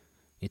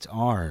 It's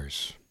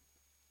ours.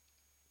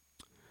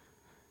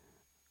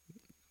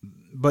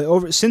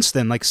 But since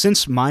then, like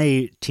since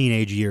my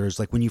teenage years,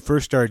 like when you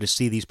first started to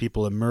see these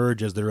people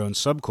emerge as their own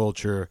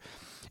subculture,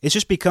 it's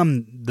just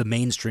become the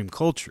mainstream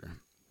culture.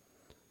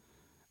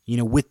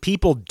 With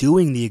people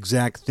doing the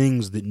exact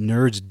things that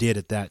nerds did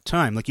at that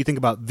time. Like you think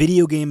about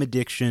video game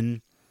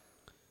addiction,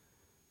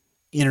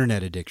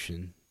 internet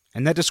addiction,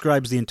 and that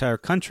describes the entire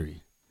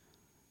country.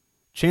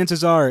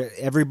 Chances are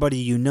everybody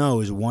you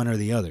know is one or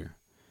the other.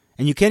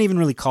 And you can't even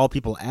really call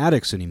people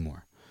addicts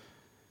anymore.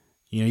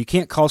 You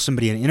can't call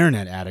somebody an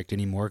internet addict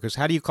anymore, because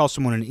how do you call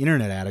someone an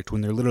internet addict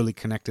when they're literally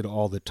connected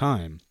all the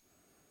time?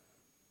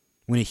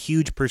 When a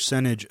huge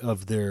percentage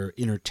of their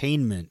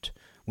entertainment,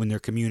 when their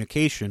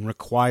communication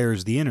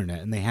requires the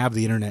internet, and they have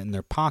the internet in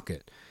their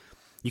pocket.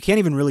 You can't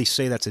even really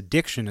say that's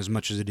addiction as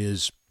much as it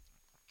is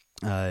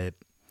the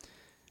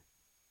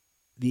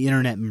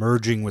internet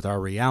merging with our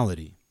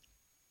reality.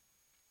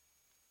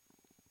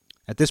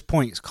 At this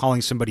point,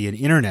 calling somebody an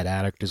internet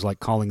addict is like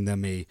calling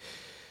them a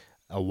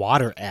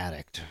water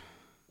addict.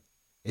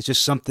 It's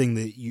just something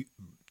that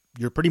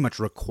you're pretty much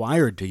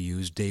required to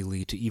use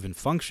daily to even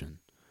function.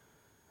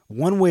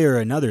 One way or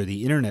another,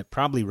 the internet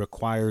probably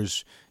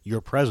requires your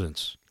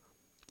presence,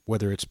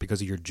 whether it's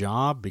because of your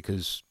job,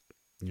 because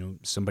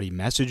somebody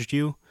messaged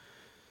you,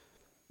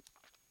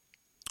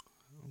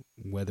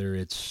 whether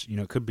it's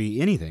it could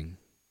be anything.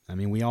 I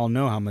mean, we all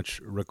know how much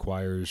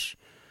requires,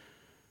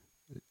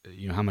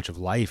 how much of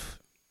life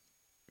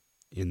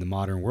in the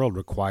modern world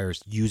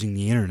requires using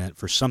the internet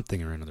for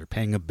something or another,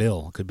 paying a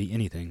bill. It could be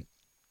anything.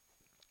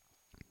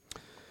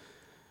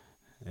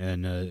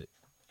 And,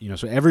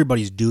 so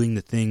everybody's doing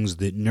the things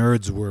that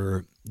nerds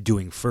were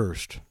doing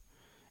first.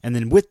 And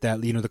then with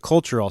that, the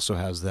culture also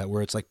has that,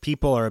 where it's like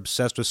people are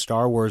obsessed with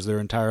Star Wars their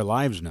entire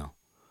lives now.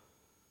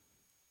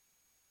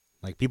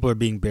 Like, people are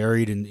being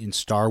buried in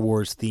Star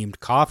Wars-themed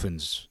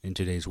coffins in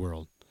today's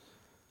world.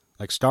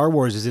 Like, Star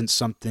Wars isn't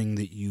something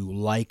that you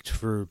liked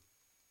for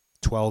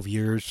 12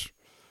 years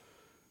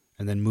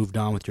and then moved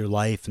on with your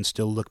life and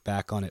still look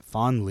back on it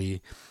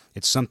fondly.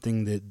 It's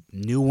something that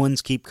new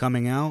ones keep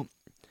coming out,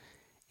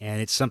 and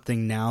it's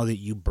something now that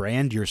you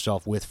brand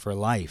yourself with for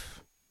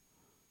life.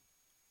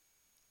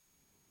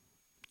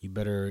 You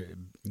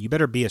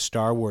better be a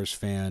Star Wars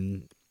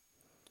fan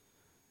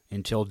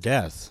until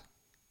death,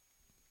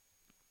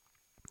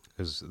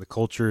 because the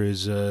culture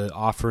is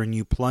offering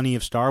you plenty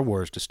of Star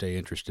Wars to stay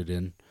interested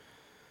in.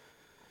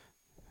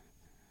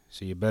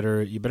 So you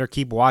better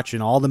keep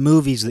watching all the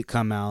movies that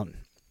come out.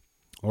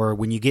 Or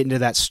when you get into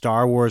that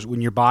Star Wars, when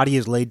your body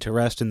is laid to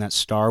rest in that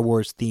Star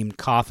Wars themed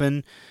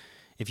coffin,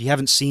 if you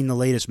haven't seen the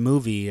latest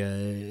movie,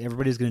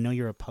 everybody's going to know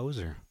you're a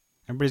poser.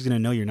 Everybody's going to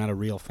know you're not a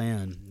real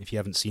fan if you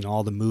haven't seen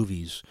all the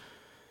movies.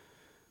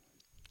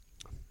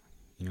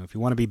 If you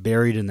want to be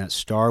buried in that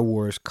Star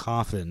Wars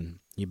coffin,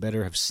 you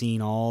better have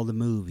seen all the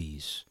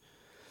movies.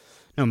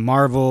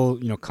 Marvel,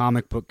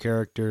 comic book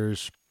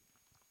characters,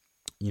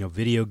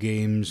 video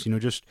games,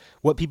 just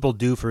what people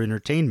do for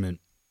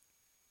entertainment.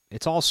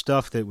 It's all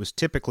stuff that was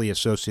typically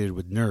associated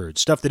with nerds.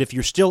 Stuff that if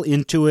you're still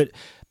into it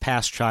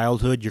past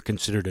childhood, you're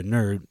considered a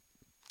nerd.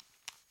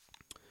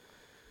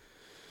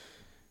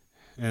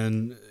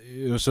 And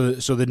so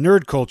the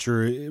nerd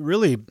culture,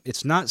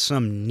 it's not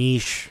some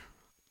niche,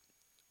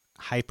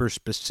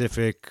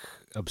 hyper-specific,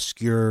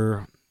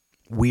 obscure,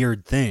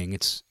 weird thing.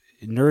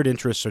 Nerd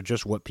interests are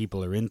just what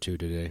people are into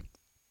today.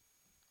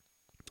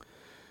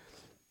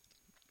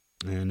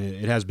 And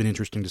it has been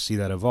interesting to see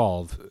that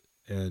evolve.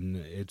 And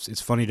it's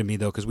funny to me,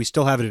 though, because we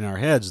still have it in our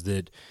heads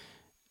that,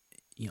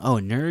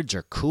 nerds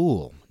are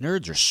cool.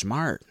 Nerds are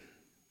smart.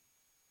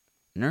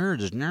 We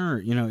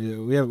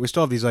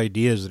still have these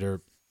ideas that are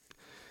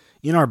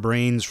in our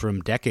brains from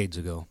decades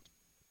ago.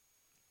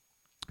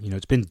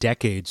 It's been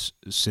decades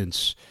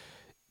since,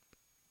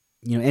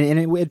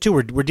 too,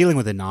 we're dealing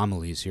with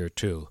anomalies here,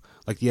 too.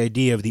 Like the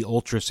idea of the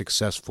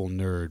ultra-successful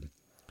nerd.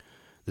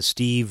 The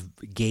Steve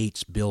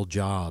Gates, Bill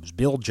Jobs.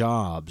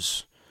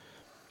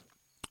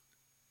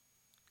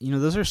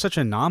 Those are such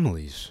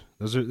anomalies.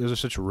 Those are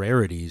such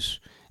rarities.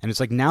 And it's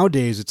like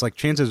nowadays, it's like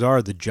chances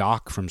are the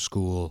jock from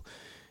school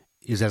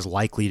is as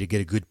likely to get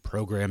a good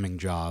programming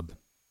job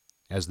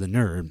as the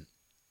nerd.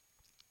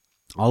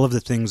 All of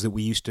the things that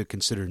we used to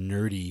consider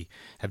nerdy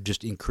have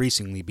just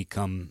increasingly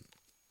become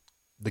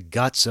the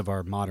guts of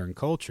our modern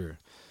culture.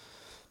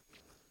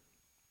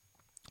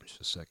 Just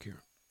a sec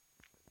here.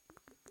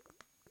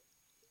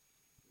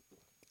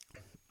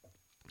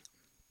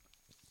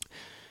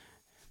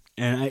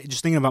 And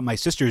just thinking about my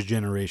sister's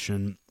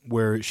generation,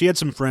 where she had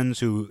some friends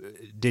who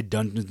did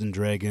Dungeons and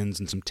Dragons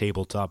and some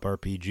tabletop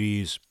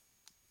RPGs,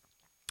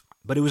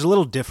 but it was a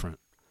little different.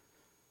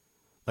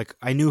 Like,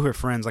 I knew her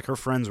friends, her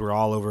friends were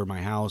all over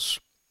my house.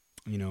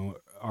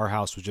 Our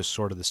house was just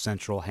sort of the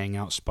central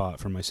hangout spot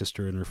for my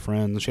sister and her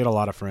friends. She had a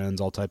lot of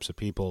friends, all types of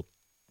people.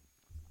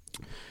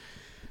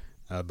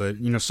 But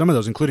some of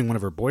those, including one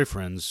of her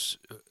boyfriends,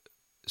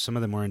 some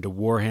of them were into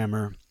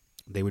Warhammer.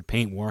 They would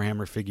paint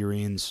Warhammer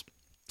figurines.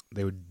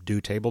 They would do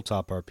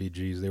tabletop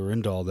RPGs. They were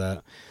into all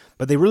that.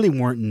 But they really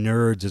weren't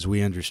nerds as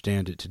we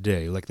understand it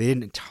today. Like, they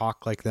didn't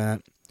talk like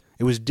that.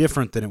 It was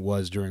different than it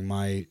was during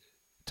my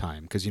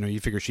time. Because, you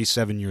figure she's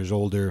 7 years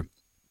older.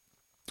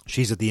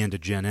 She's at the end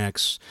of Gen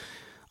X.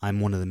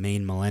 I'm one of the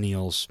main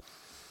millennials.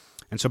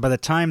 And so by the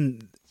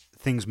time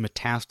things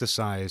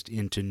metastasized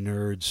into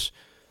nerds,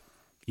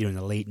 in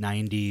the late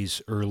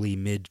 90s, early,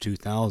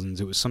 mid-2000s,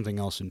 it was something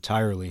else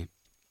entirely.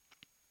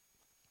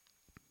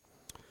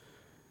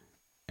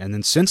 And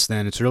then since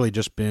then, it's really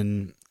just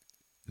been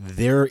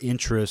their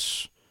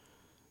interests,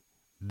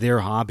 their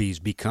hobbies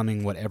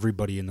becoming what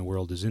everybody in the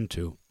world is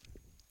into.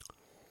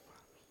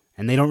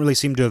 And they don't really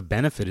seem to have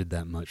benefited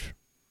that much.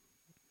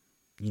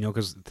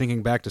 Because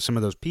thinking back to some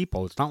of those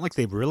people, it's not like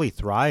they've really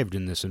thrived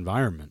in this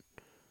environment.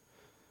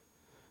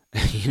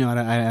 I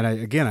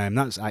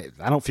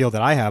don't feel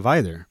that I have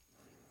either.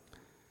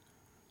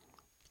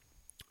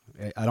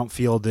 I don't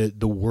feel that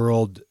the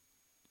world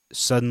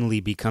suddenly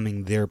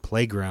becoming their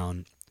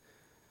playground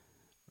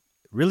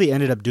really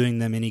ended up doing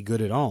them any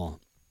good at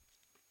all.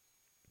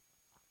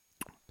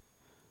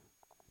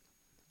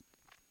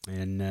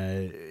 And,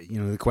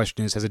 the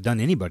question is, has it done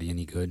anybody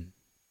any good?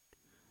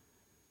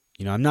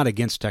 I'm not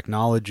against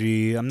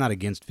technology. I'm not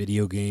against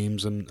video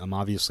games. I'm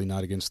obviously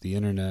not against the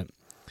internet.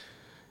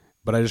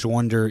 But I just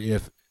wonder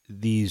if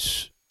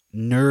these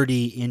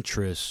nerdy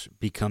interests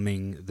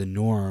becoming the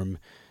norm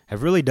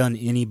have really done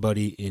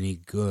anybody any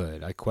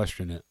good. I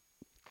question it.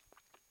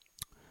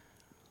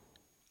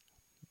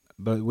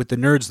 But with the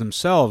nerds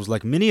themselves,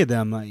 like many of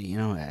them,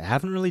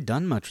 haven't really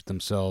done much with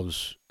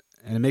themselves.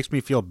 And it makes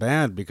me feel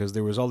bad because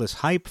there was all this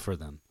hype for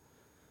them.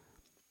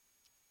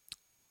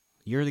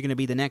 You're going to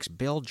be the next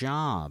Bill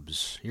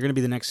Jobs. You're going to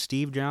be the next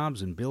Steve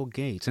Jobs and Bill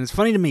Gates. And it's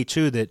funny to me,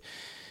 too, that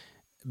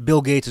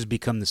Bill Gates has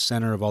become the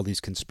center of all these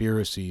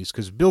conspiracies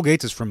because Bill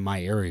Gates is from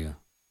my area.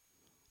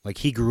 Like,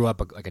 he grew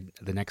up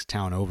the next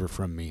town over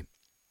from me.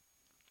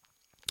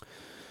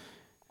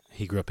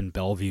 He grew up in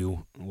Bellevue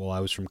while I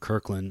was from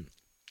Kirkland.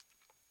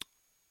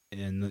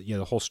 And,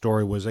 the whole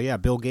story was,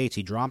 Bill Gates,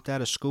 he dropped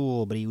out of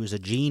school, but he was a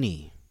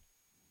genie.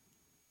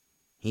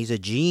 He's a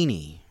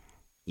genie.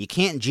 You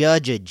can't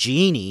judge a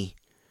genie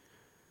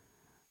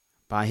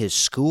by his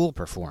school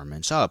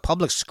performance. Oh,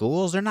 public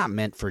schools, they're not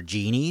meant for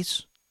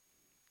genies.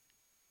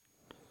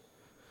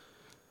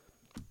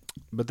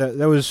 But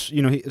that was,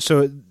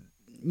 so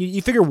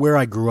you figure where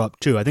I grew up,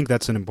 too. I think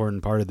that's an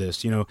important part of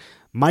this.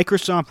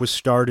 Microsoft was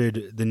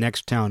started the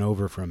next town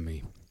over from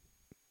me.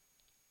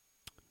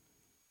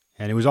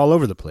 And it was all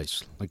over the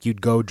place. Like,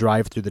 you'd go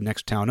drive through the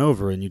next town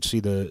over, and you'd see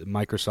the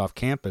Microsoft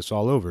campus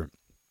all over.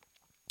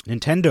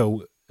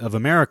 Nintendo of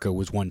America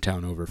was one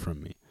town over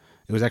from me.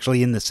 It was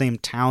actually in the same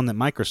town that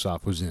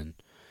Microsoft was in.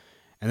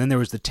 And then there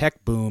was the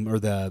tech boom, or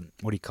the,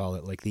 what do you call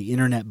it, like the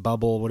internet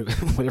bubble,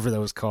 whatever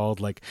that was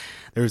called. Like,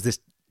 there was this,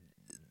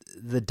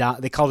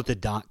 they called it the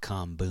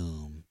dot-com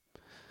boom.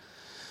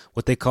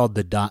 What they called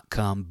the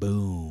dot-com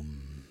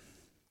boom.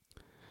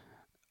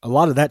 A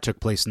lot of that took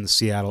place in the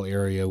Seattle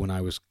area when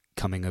I was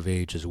coming of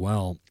age as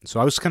well.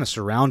 So I was kind of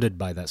surrounded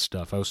by that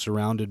stuff. I was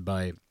surrounded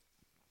by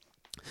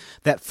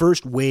that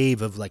first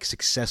wave of like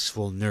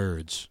successful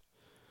nerds.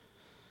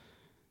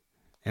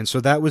 And so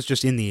that was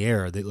just in the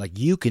air, that like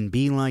you can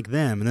be like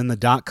them. And then the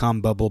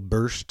dot-com bubble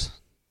burst.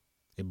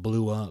 It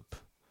blew up.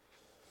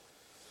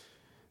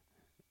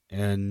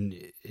 And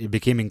it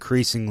became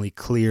increasingly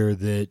clear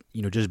that,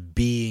 just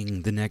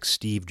being the next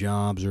Steve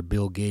Jobs or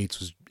Bill Gates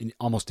was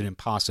almost an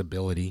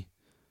impossibility.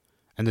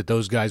 And that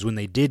those guys, when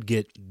they did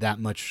get that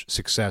much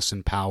success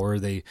and power,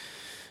 they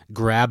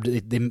grabbed,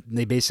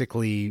 they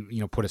basically,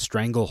 put a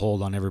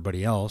stranglehold on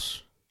everybody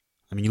else.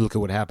 I mean, you look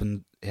at what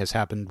has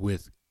happened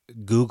with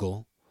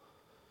Google,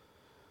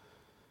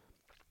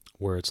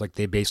 where it's like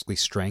they basically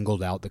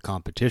strangled out the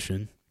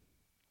competition.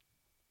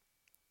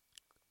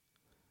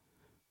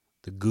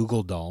 The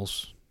Google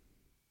Dolls.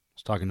 I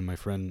was talking to my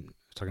friend,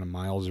 talking to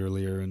Miles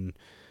earlier, and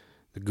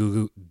the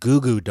Goo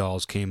Goo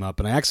Dolls came up,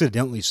 and I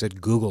accidentally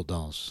said Google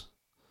Dolls.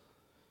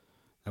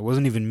 That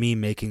wasn't even me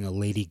making a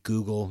Lady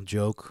Google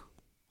joke.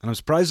 And I'm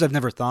surprised I've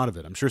never thought of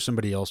it. I'm sure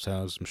somebody else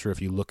has. I'm sure if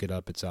you look it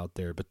up, it's out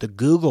there. But the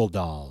Google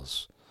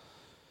Dolls.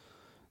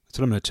 That's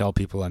what I'm going to tell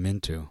people I'm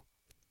into.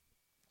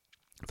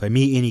 If I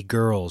meet any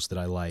girls that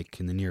I like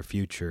in the near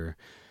future,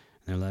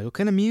 and they're like, what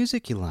kind of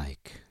music you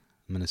like?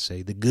 I'm going to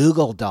say, the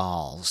Google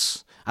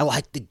Dolls. I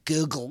like the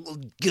Google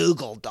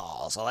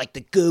Dolls. I like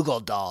the Google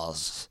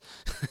Dolls.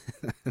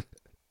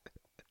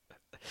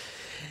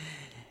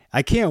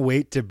 I can't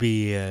wait to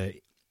be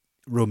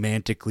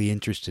romantically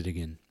interested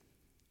again.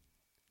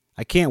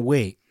 I can't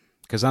wait,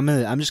 because I'm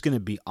just gonna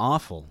be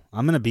awful.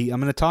 I'm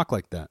gonna talk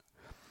like that.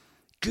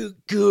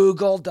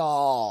 Google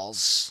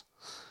Dolls.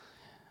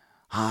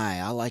 Hi,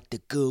 I like the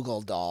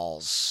Google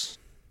Dolls.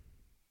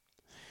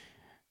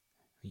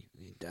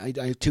 I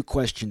have two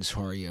questions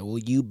for you. Will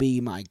you be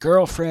my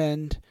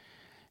girlfriend,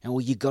 and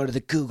will you go to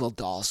the Google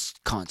Dolls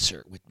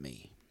concert with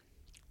me?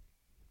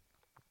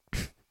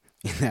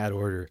 In that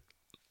order.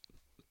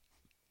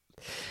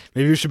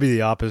 Maybe it should be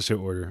the opposite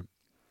order.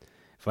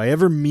 If I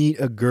ever meet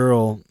a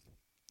girl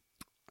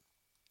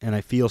and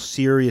I feel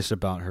serious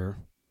about her,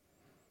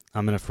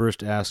 I'm going to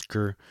first ask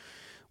her,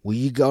 will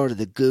you go to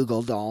the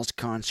Google Dolls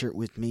concert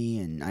with me?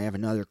 And I have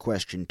another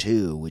question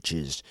too, which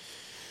is,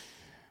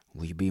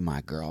 will you be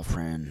my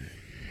girlfriend?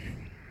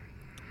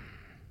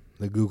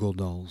 The Google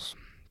Dolls.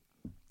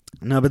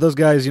 No, but those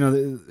guys,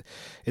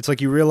 it's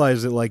like you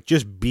realize that like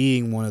just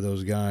being one of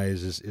those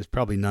guys is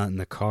probably not in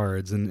the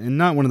cards, and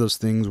not one of those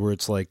things where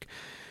it's like,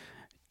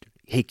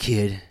 hey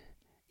kid,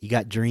 you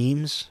got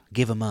dreams?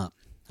 Give them up.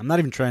 I'm not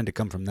even trying to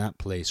come from that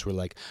place where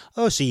like,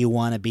 oh, so you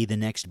want to be the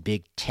next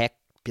big tech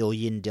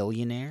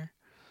billionaire?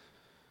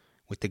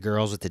 With the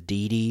girls with the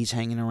DDs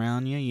hanging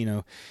around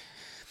you,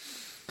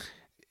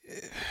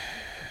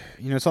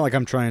 it's not like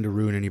I'm trying to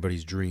ruin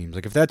anybody's dreams.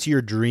 Like if that's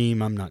your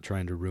dream, I'm not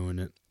trying to ruin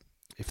it.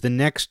 If the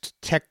next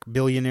tech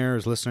billionaire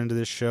is listening to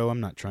this show, I'm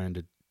not trying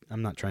to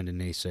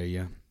naysay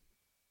you.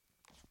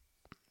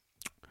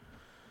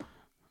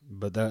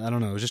 But I don't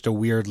know, it was just a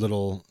weird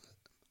little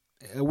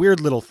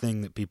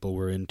thing that people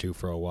were into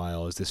for a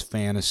while, is this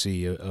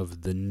fantasy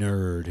of the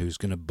nerd who's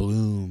going to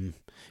bloom.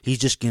 He's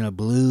just going to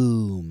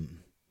bloom.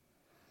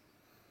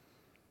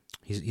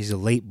 He's a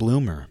late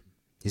bloomer.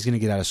 He's going to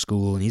get out of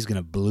school and he's going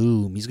to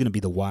bloom. He's going to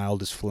be the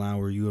wildest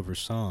flower you ever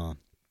saw.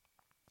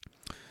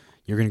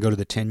 You're going to go to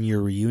the 10-year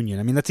reunion.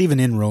 I mean, that's even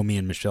in Romy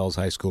and Michelle's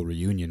high school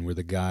reunion where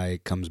the guy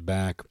comes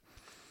back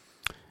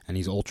and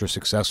he's ultra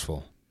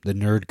successful. The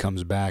nerd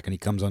comes back and he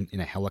comes on in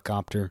a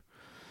helicopter.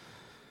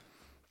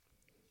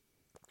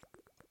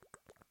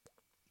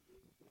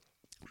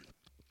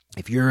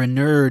 If you're a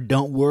nerd,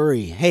 don't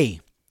worry.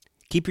 Hey,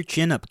 keep your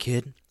chin up,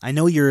 kid. I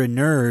know you're a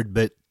nerd,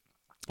 but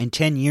in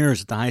 10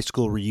 years at the high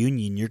school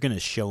reunion, you're going to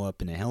show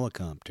up in a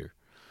helicopter.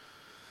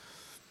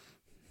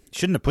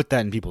 Shouldn't have put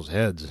that in people's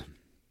heads.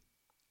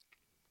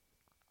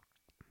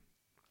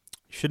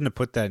 Shouldn't have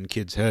put that in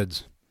kids'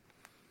 heads.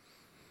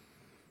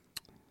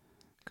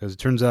 Because it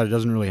turns out it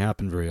doesn't really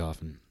happen very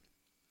often.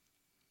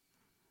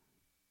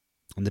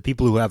 And the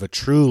people who have a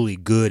truly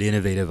good,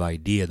 innovative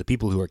idea, the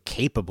people who are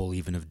capable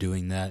even of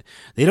doing that,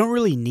 they don't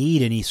really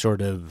need any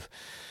sort of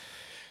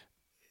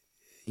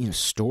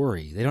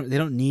story. They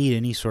don't need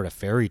any sort of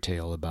fairy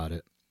tale about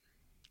it.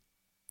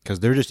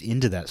 Because they're just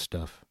into that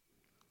stuff.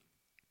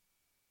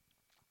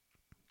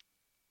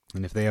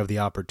 And if they have the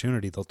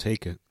opportunity, they'll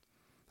take it.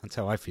 That's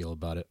how I feel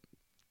about it.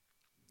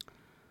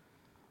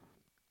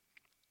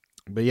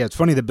 But yeah, it's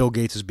funny that Bill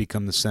Gates has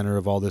become the center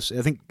of all this.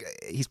 I think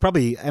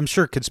I'm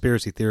sure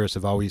conspiracy theorists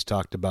have always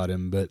talked about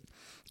him, but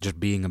just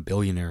being a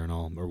billionaire and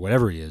all, or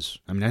whatever he is.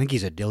 I mean, I think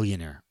he's a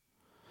dillionaire.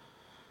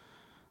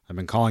 I've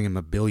been calling him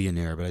a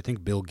billionaire, but I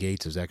think Bill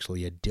Gates is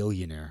actually a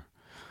dillionaire.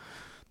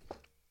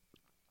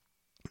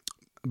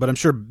 But I'm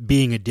sure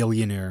being a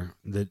dillionaire,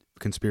 that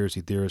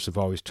conspiracy theorists have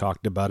always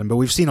talked about him, but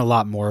we've seen a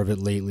lot more of it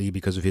lately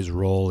because of his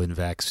role in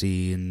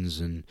vaccines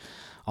and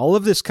all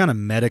of this kind of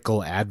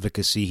medical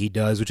advocacy he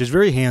does, which is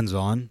very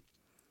hands-on.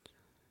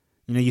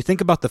 You think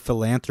about the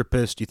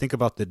philanthropist, you think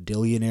about the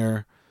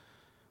dillionaire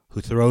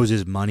who throws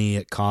his money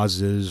at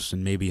causes,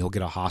 and maybe he'll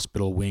get a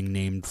hospital wing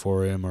named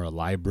for him or a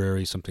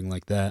library, something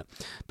like that.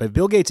 But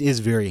Bill Gates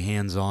is very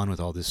hands-on with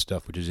all this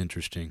stuff, which is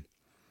interesting.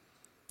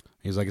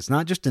 He's like, it's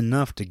not just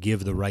enough to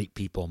give the right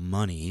people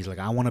money. He's like,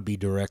 I want to be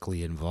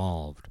directly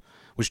involved,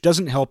 which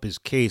doesn't help his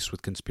case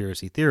with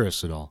conspiracy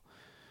theorists at all,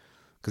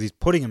 because he's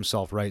putting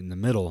himself right in the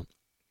middle.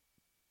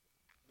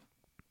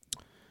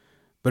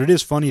 But it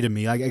is funny to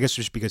me, I guess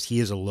just because he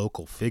is a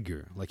local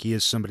figure. Like, he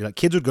is somebody, like,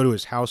 kids would go to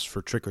his house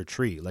for trick or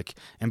treat. Like,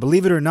 and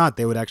believe it or not,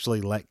 they would actually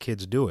let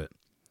kids do it.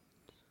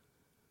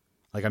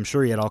 Like, I'm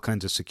sure he had all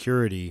kinds of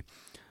security.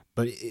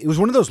 But it was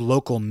one of those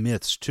local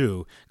myths,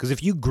 too. Because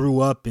if you grew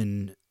up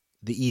in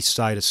the east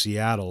side of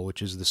Seattle,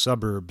 which is the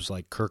suburbs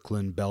like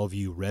Kirkland,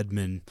 Bellevue,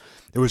 Redmond,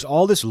 there was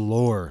all this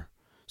lore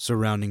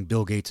surrounding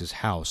Bill Gates'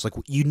 house. Like,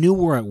 you knew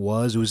where it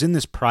was. It was in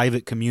this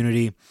private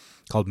community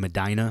called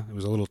Medina. It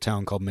was a little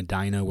town called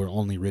Medina where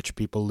only rich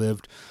people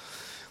lived.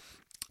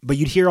 But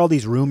you'd hear all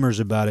these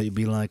rumors about it. You'd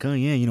be like, oh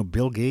yeah,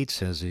 Bill Gates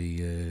has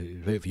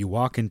if you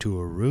walk into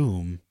a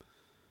room,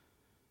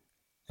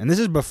 and this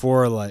is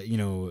before what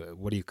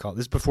do you call it?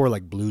 This is before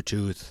like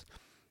Bluetooth.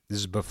 This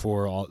is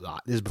before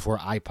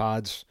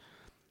iPods.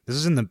 This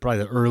is in probably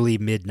the early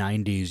mid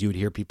 90s. You would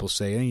hear people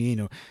say,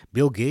 hey,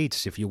 Bill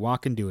Gates, if you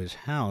walk into his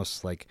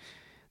house, like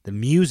the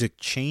music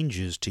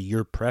changes to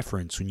your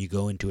preference when you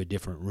go into a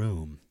different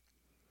room.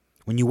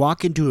 When you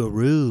walk into a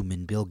room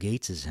in Bill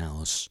Gates'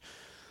 house,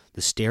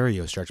 the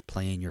stereo starts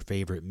playing your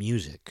favorite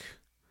music,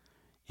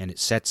 and it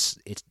sets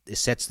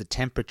the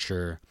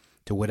temperature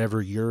to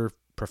whatever your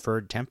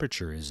preferred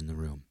temperature is in the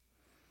room.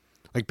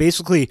 Like,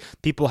 basically,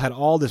 people had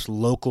all this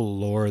local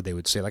lore, they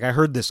would say. Like, I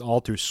heard this all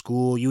through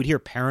school. You would hear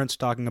parents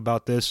talking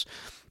about this.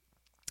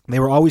 They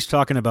were always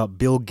talking about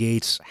Bill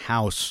Gates'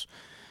 house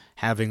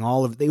having it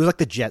was like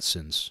the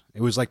Jetsons.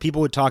 It was like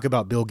people would talk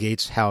about Bill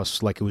Gates'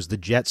 house like it was the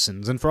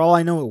Jetsons, and for all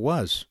I know, it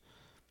was.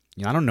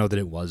 I don't know that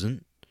it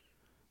wasn't,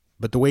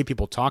 but the way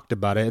people talked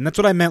about it, and that's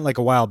what I meant like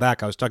a while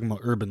back. I was talking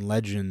about urban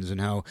legends and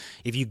how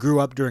if you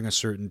grew up during a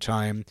certain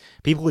time,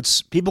 people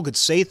could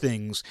say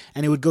things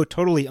and it would go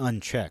totally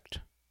unchecked.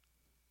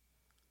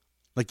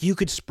 Like, you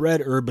could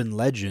spread urban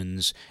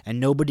legends and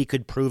nobody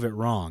could prove it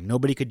wrong.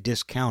 Nobody could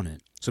discount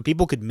it. So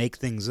people could make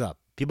things up.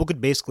 People could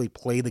basically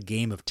play the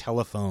game of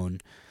telephone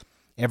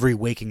every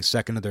waking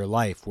second of their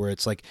life, where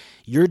it's like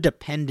you're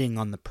depending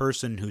on the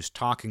person who's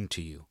talking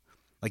to you.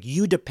 Like,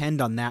 you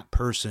depend on that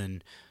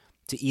person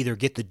to either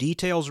get the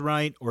details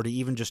right or to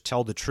even just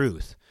tell the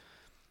truth.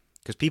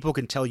 Because people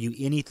can tell you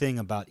anything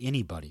about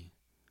anybody.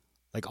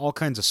 Like, all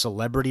kinds of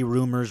celebrity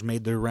rumors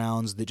made their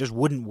rounds that just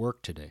wouldn't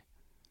work today.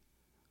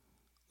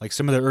 Like,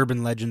 some of the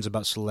urban legends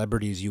about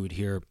celebrities you would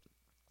hear,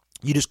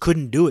 you just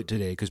couldn't do it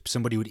today because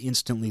somebody would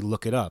instantly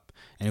look it up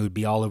and it would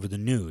be all over the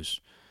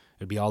news. It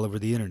would be all over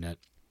the internet.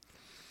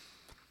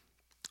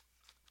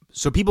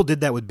 So people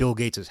did that with Bill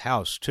Gates'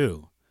 house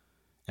too.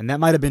 And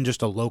that might have been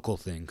just a local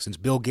thing, since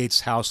Bill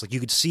Gates' house, like,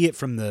 you could see it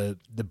from the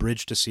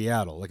bridge to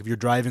Seattle. Like, if you're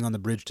driving on the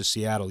bridge to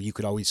Seattle, you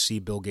could always see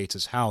Bill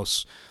Gates'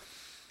 house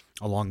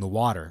along the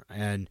water.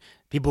 And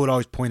people would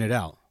always point it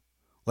out.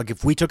 Like,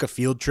 if we took a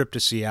field trip to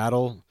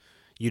Seattle,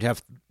 you'd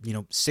have,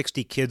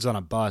 60 kids on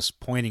a bus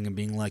pointing and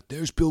being like,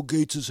 there's Bill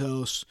Gates'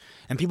 house.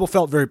 And people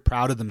felt very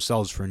proud of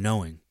themselves for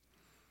knowing.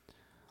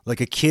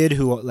 Like a kid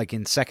who, like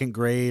in second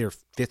grade or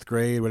fifth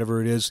grade,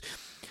 whatever it is,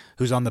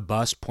 who's on the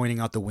bus pointing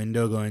out the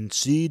window going,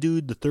 see,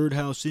 dude, the third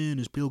house in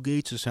is Bill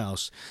Gates'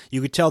 house.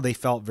 You could tell they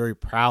felt very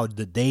proud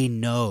that they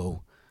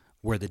know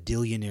where the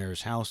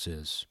billionaire's house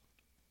is.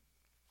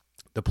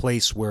 The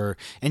place where,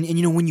 and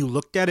you know, when you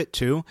looked at it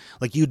too,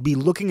 like you'd be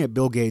looking at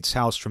Bill Gates'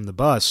 house from the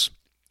bus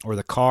or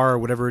the car or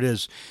whatever it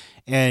is,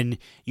 and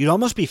you'd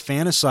almost be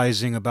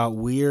fantasizing about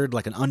weird,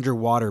 like an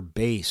underwater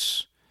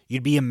base.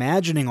 You'd be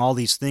imagining all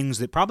these things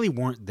that probably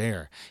weren't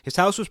there. His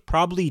house was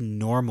probably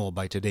normal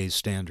by today's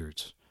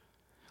standards.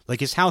 Like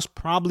his house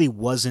probably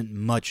wasn't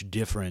much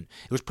different.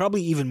 It was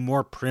probably even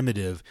more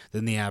primitive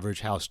than the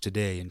average house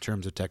today in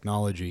terms of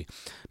technology.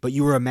 But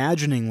you were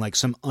imagining like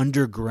some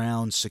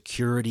underground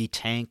security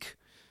tank.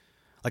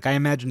 Like I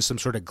imagined some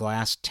sort of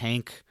glass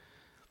tank,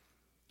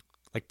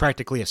 like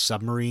practically a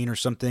submarine or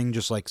something,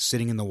 just like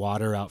sitting in the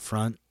water out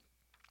front.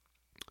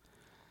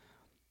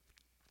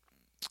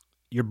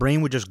 Your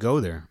brain would just go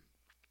there,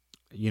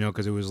 you know,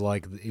 because it was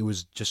like, it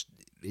was just,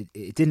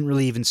 it didn't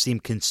really even seem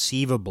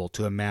conceivable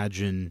to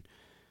imagine.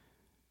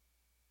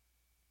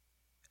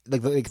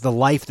 Like the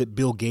life that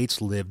Bill Gates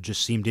lived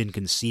just seemed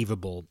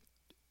inconceivable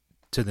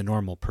to the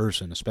normal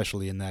person,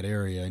 especially in that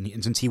area.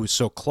 And since he was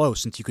so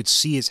close, since you could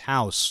see his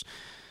house,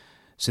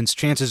 since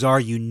chances are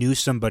you knew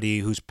somebody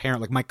whose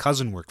parent, like my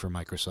cousin worked for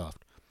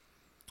Microsoft.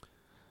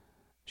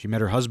 She met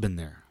her husband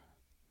there.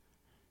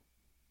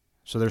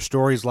 So there's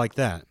stories like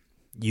that.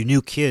 You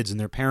knew kids and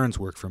their parents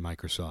worked for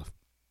Microsoft.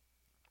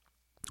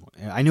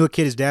 I knew a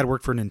kid, his dad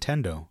worked for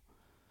Nintendo.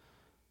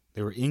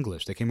 They were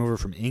English. They came over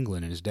from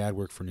England, and his dad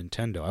worked for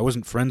Nintendo. I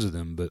wasn't friends with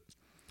him, but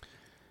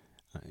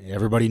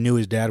everybody knew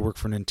his dad worked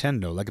for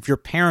Nintendo. Like if your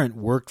parent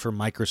worked for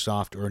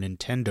Microsoft or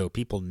Nintendo,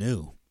 people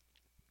knew.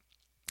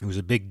 It was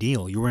a big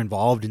deal. You were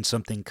involved in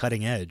something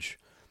cutting edge.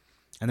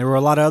 And there were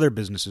a lot of other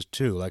businesses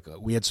too. Like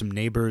we had some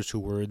neighbors who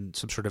were in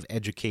some sort of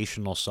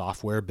educational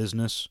software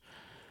business.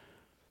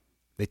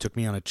 They took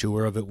me on a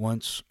tour of it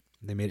once.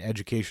 They made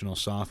educational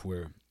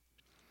software.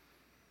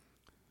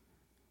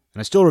 And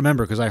I still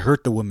remember because I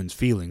hurt the woman's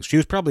feelings. She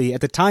was probably,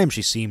 at the time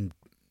she seemed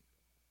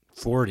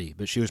 40,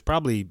 but she was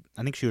probably,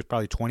 I think she was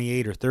probably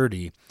 28 or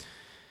 30.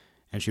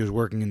 And she was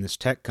working in this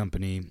tech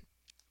company.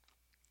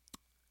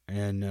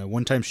 And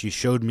one time she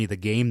showed me the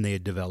game they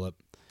had developed.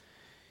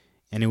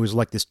 And it was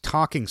like this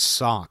talking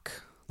sock.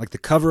 Like the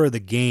cover of the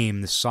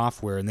game, the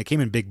software, and they came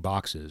in big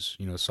boxes.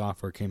 You know,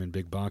 software came in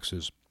big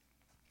boxes.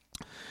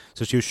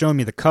 So she was showing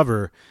me the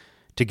cover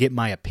to get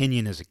my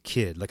opinion as a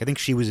kid. Like I think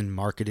she was in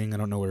marketing. I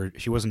don't know where,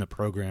 she wasn't a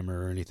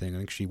programmer or anything. I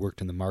think she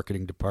worked in the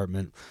marketing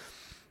department.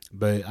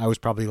 But I was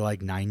probably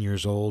like 9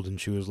 years old, and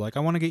she was like, I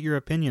want to get your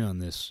opinion on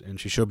this. And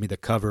she showed me the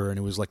cover, and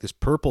it was like this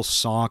purple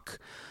sock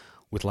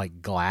with like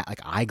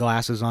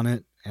eyeglasses on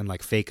it and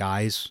like fake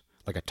eyes,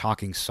 like a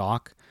talking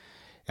sock.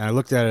 And I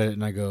looked at it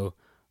and I go,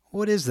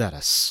 what is that,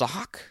 a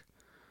sock?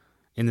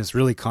 In this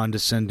really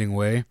condescending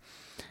way.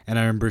 And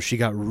I remember she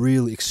got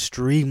really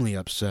extremely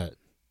upset.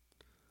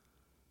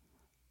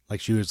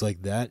 Like she was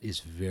like, that is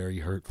very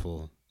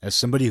hurtful. As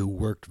somebody who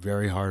worked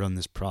very hard on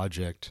this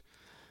project,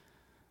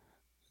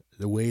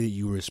 the way that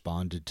you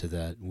responded to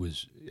that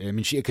was, I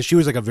mean, because she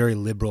was like a very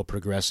liberal,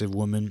 progressive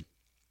woman.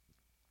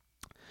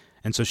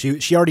 And so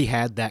she already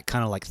had that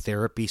kind of like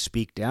therapy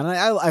speak down. And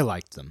I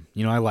liked them.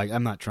 You know,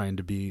 I'm not trying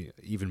to be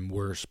even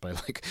worse by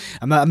like,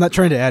 I'm not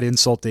trying to add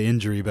insult to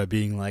injury by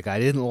being like, I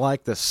didn't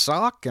like the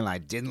sock and I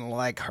didn't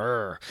like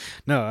her.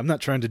 No, I'm not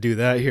trying to do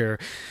that here.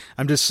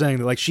 I'm just saying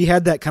that like she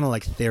had that kind of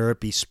like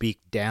therapy speak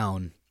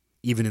down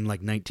even in like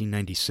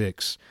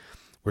 1996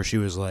 where she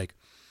was like,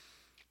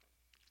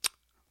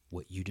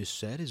 what you just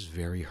said is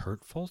very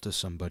hurtful to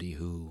somebody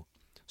who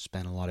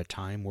spent a lot of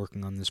time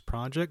working on this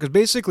project. Because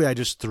basically I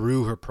just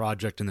threw her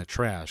project in the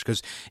trash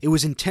because it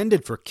was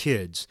intended for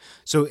kids.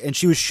 So, and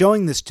she was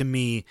showing this to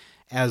me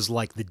as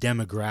like the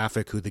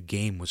demographic who the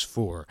game was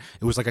for.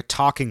 It was like a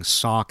talking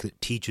sock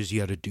that teaches you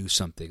how to do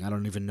something. I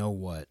don't even know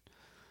what.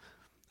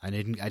 I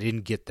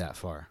didn't get that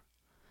far.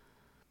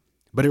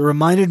 But it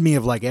reminded me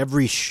of like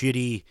every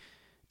shitty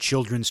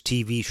children's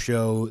TV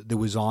show that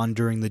was on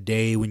during the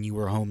day when you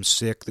were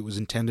homesick that was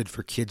intended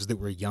for kids that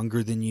were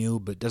younger than you,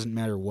 but it doesn't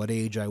matter what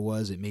age I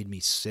was, it made me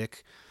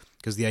sick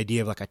because the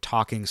idea of like a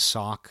talking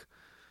sock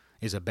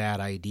is a bad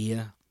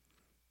idea.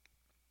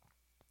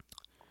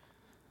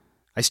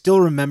 I still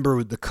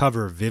remember the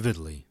cover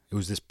vividly. It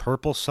was this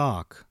purple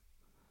sock,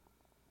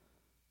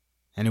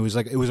 and it was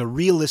a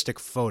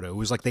realistic photo. It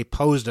was like they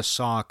posed a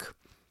sock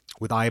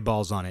with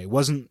eyeballs on it. It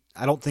wasn't,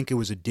 I don't think it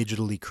was a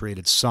digitally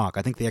created sock.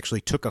 I think they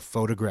actually took a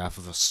photograph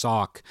of a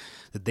sock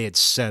that they had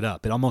set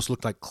up. It almost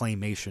looked like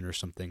claymation or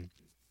something.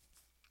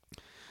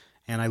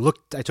 And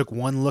I took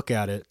one look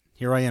at it.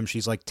 Here I am.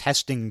 She's like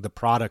testing the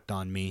product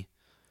on me,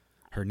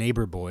 her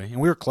neighbor boy. And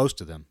we were close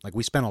to them. Like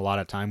we spent a lot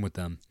of time with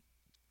them.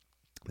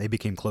 They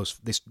became close.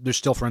 They're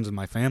still friends with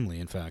my family,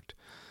 in fact,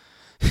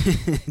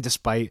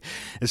 despite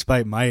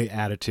my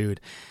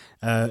attitude.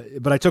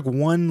 But I took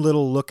one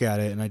little look at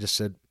it and I just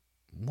said,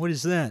 what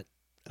is that?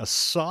 A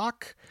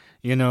sock?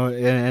 You know,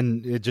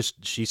 and it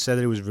just, she said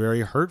that it was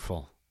very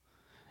hurtful.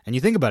 And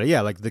you think about it,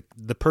 yeah, like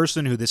the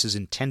person who this is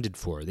intended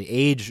for, the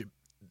age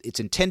it's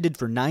intended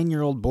for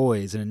 9-year-old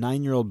boys, and a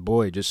 9-year-old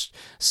boy just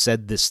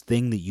said this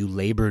thing that you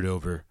labored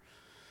over.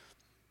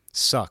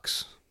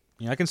 Sucks.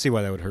 I can see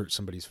why that would hurt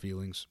somebody's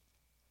feelings.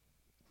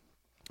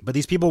 But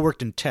these people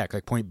worked in tech.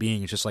 Like, point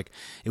being, it's just like,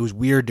 it was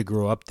weird to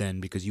grow up then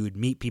because you would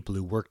meet people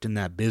who worked in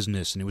that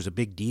business, and it was a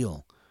big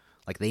deal.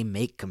 Like, they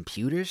make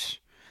computers?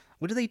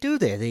 What do they do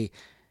there?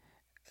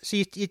 So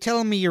you're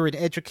telling me you're in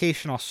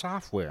educational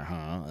software,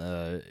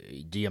 huh?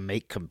 Do you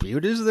make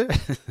computers there?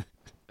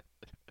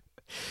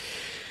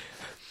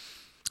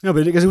 No,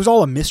 but because it was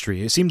all a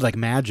mystery. It seemed like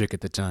magic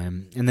at the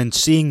time. And then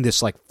seeing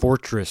this, like,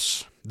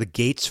 fortress, the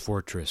Gates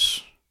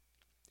Fortress.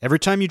 Every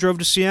time you drove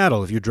to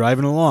Seattle, if you're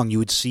driving along, you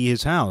would see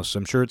his house.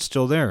 I'm sure it's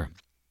still there.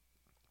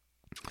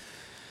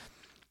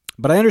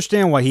 But I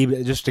understand why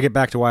just to get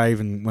back to why I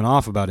even went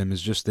off about him,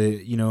 is just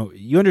that,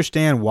 you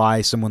understand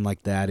why someone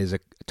like that is a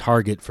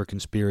target for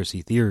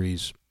conspiracy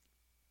theories.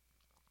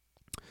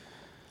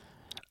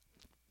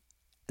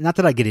 Not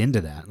that I get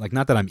into that. Like,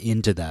 not that I'm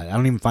into that. I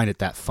don't even find it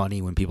that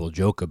funny when people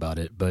joke about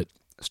it. But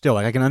still,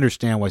 like, I can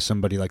understand why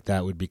somebody like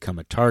that would become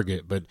a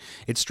target. But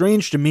it's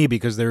strange to me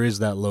because there is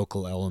that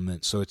local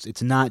element. So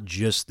it's not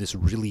just this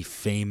really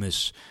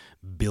famous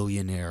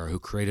billionaire who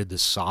created the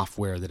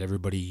software that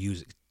everybody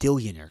uses.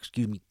 Dillionaire,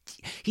 excuse me.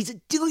 He's a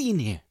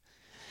dillionaire.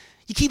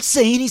 You keep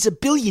saying he's a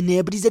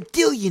billionaire, but he's a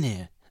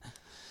dillionaire.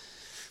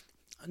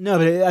 No,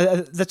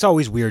 but that's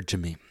always weird to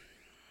me.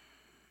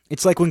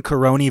 It's like when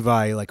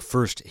coronavirus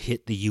first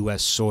hit the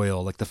U.S.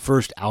 soil, like the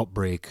first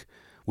outbreak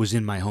was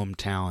in my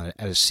hometown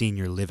at a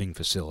senior living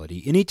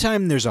facility.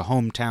 Anytime there's a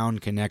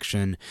hometown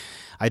connection,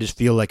 I just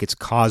feel like it's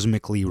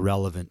cosmically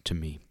relevant to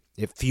me.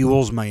 It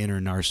fuels my inner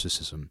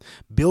narcissism.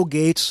 Bill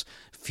Gates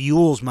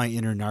fuels my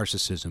inner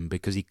narcissism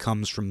because he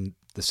comes from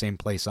the same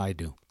place I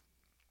do.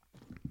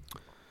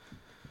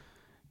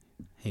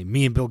 Hey,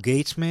 me and Bill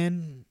Gates,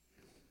 man,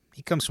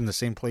 he comes from the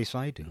same place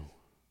I do.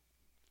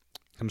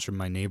 Comes from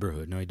my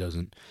neighborhood. No, he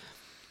doesn't.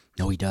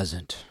 No, he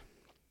doesn't.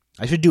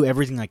 I should do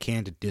everything I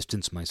can to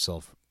distance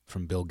myself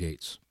from Bill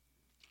Gates.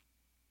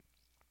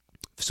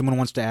 If someone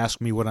wants to ask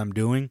me what I'm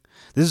doing,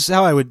 this is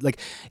how I would,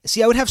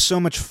 I would have so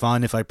much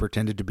fun if I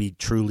pretended to be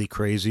truly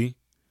crazy.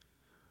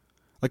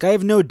 Like, I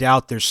have no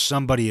doubt there's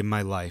somebody in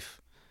my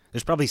life.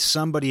 There's probably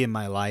somebody in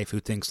my life who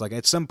thinks, like,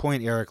 at some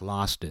point Eric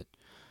lost it.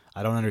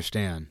 I don't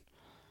understand.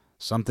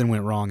 Something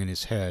went wrong in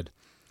his head.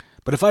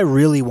 But if I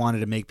really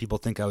wanted to make people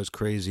think I was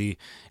crazy,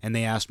 and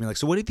they asked me, like,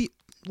 so what have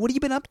you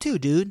been up to,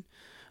 dude?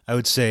 I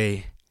would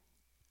say,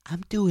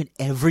 I'm doing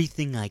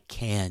everything I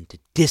can to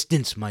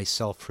distance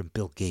myself from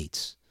Bill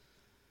Gates.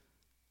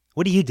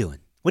 What are you doing?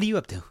 What are you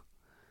up to?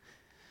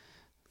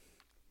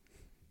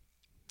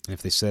 And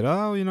if they said,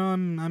 oh,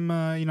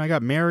 I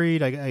got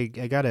married, I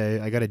got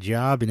a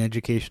job in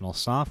educational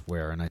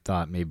software, and I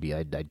thought maybe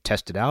I'd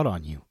test it out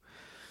on you.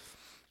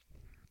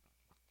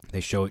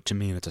 They show it to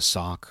me, and it's a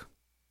sock.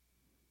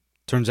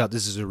 Turns out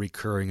this is a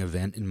recurring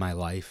event in my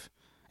life.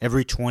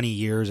 Every 20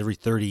 years, every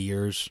 30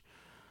 years,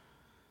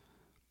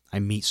 I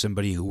meet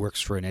somebody who works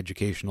for an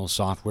educational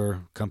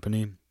software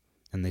company,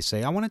 and they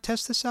say, I want to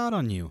test this out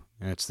on you.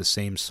 And it's the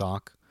same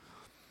sock.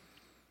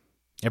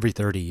 Every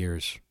 30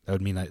 years. That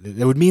would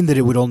mean that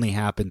it would only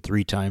happen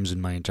 3 times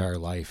in my entire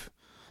life.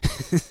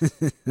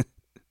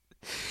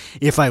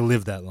 If I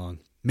live that long.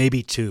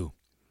 Maybe 2.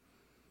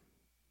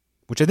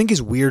 Which I think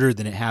is weirder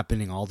than it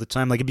happening all the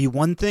time. Like, it'd be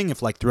one thing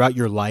if, like, throughout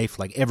your life,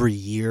 like, every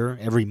year,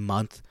 every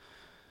month,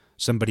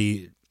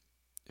 somebody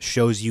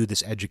shows you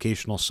this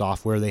educational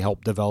software they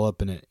helped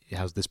develop, and it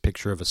has this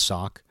picture of a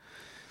sock.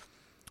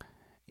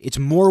 It's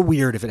more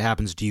weird if it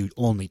happens to you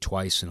only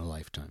twice in a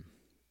lifetime.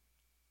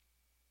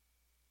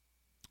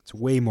 It's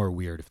way more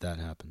weird if that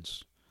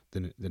happens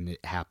than it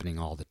happening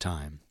all the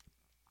time.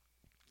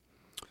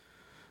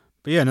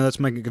 But yeah, no, that's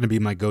going to be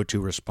my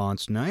go-to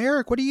response. Now,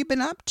 Eric, what have you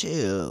been up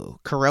to?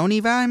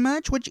 Coronavirus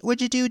much?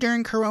 What'd you do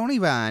during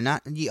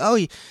Coronavirus?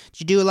 Did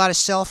you do a lot of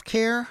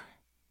self-care?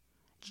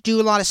 Did you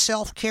do a lot of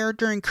self-care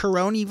during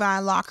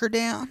Coronavirus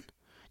lockdown?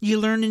 Did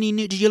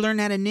you learn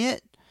how to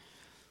knit?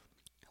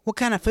 What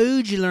kind of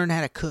food did you learn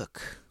how to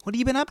cook? What have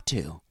you been up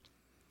to?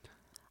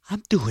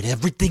 I'm doing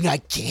everything I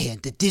can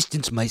to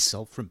distance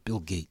myself from Bill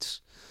Gates.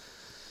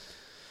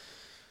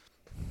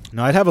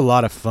 No, I'd have a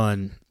lot of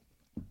fun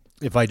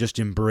if I just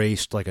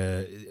embraced like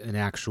an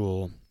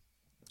actual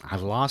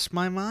I've lost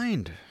my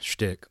mind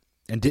shtick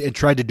and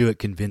tried to do it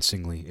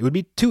convincingly. It would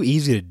be too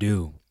easy to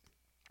do.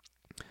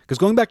 Because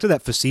going back to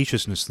that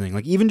facetiousness thing,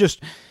 like even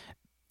just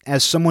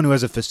as someone who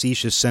has a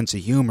facetious sense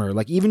of humor,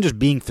 like even just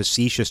being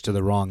facetious to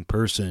the wrong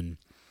person,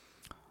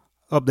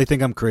 oh, they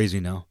think I'm crazy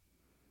now.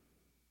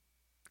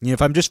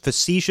 If I'm just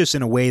facetious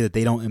in a way that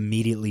they don't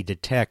immediately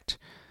detect,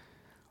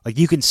 like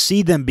you can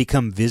see them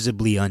become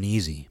visibly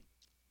uneasy.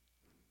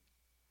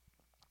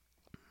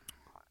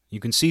 You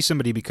can see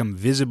somebody become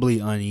visibly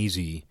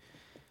uneasy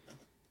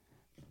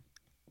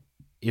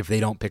if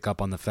they don't pick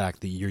up on the fact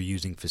that you're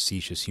using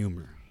facetious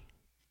humor.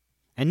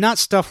 And not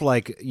stuff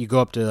like you go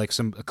up to like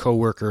a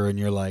coworker and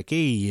you're like,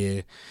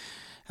 hey,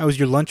 How was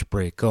your lunch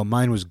break? Oh,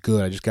 mine was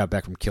good. I just got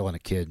back from killing a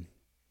kid.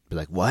 Be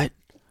like, what?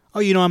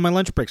 Oh, on my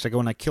lunch breaks, I go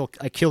and I kill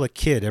a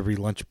kid every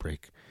lunch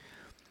break.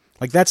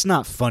 Like, that's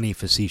not funny,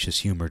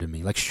 facetious humor to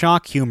me. Like,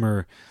 shock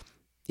humor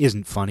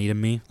isn't funny to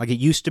me. Like, it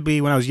used to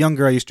be. When I was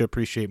younger, I used to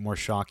appreciate more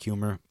shock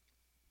humor.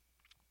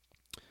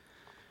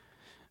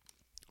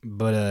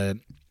 But,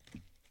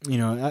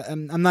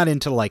 I'm not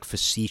into, like,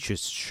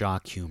 facetious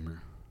shock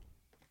humor.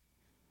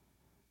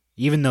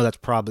 Even though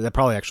that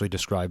probably actually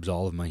describes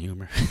all of my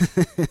humor.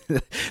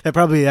 That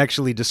probably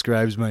actually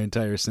describes my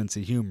entire sense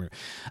of humor.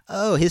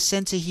 Oh, his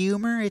sense of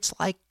humor? It's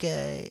like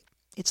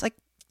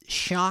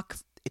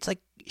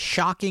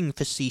shocking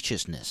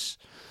facetiousness.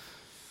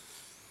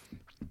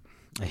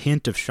 A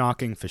hint of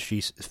shocking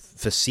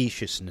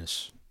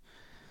facetiousness.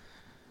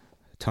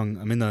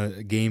 I'm in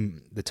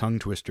the tongue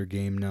twister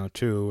game now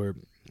too, or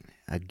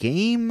a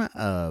game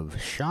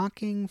of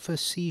shocking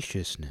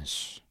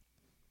facetiousness.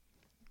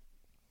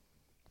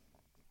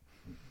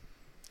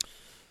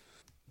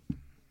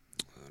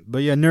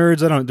 But yeah,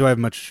 nerds. Do I have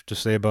much to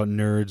say about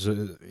nerds?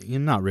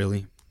 Not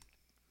really.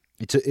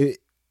 The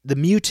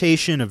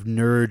mutation of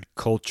nerd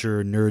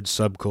culture, nerd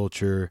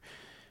subculture,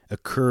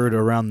 occurred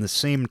around the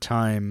same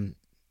time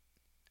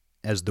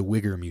as the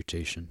Wigger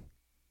mutation.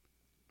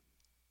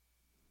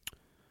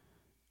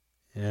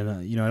 And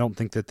I don't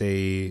think that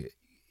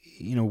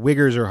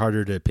Wiggers are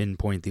harder to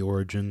pinpoint the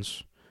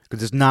origins,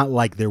 because it's not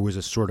like there was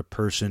a sort of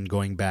person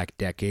going back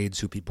decades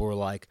who people were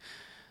like,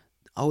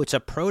 oh, it's a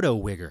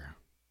proto-Wigger.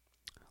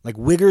 Like,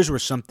 Wiggers were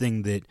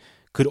something that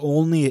could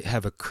only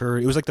have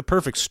occurred. It was like the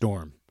perfect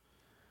storm,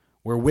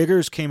 where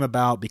Wiggers came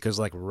about because,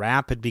 like,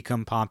 rap had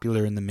become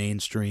popular in the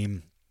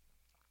mainstream.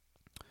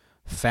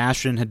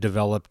 Fashion had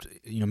developed,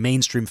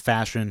 mainstream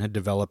fashion had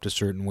developed a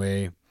certain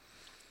way.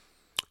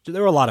 So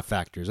there were a lot of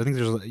factors. I think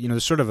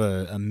there's sort of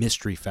a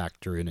mystery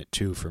factor in it,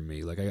 too, for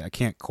me. Like, I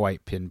can't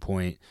quite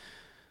pinpoint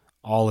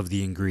all of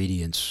the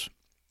ingredients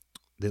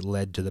that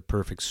led to the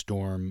perfect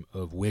storm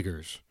of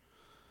Wiggers.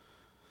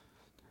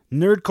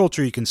 Nerd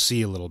culture, you can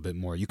see a little bit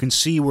more. You can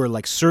see where,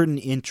 like, certain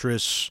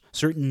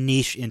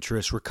niche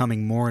interests were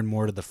coming more and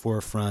more to the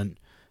forefront.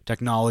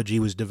 Technology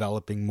was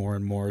developing more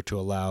and more to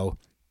allow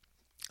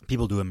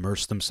people to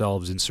immerse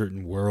themselves in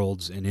certain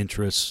worlds and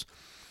interests.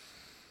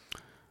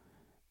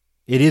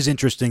 It is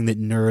interesting that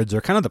nerds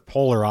are kind of the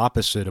polar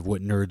opposite of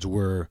what nerds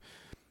were,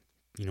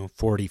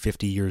 40,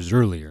 50 years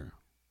earlier.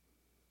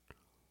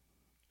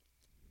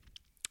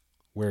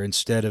 Where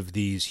instead of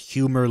these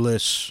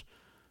humorless,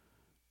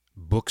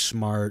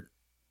 book-smart,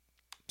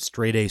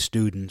 straight-A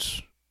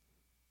students,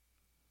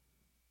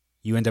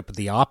 you end up with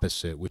the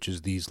opposite, which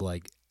is these,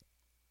 like,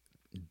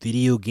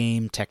 video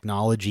game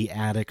technology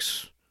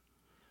addicts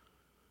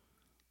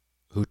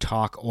who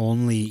talk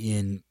only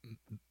in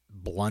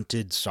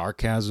blunted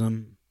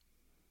sarcasm,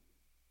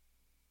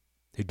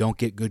 who don't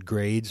get good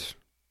grades.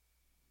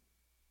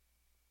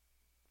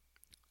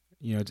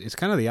 It's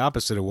kind of the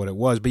opposite of what it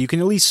was, but you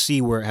can at least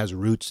see where it has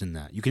roots in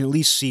that. You can at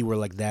least see where,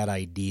 like, that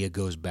idea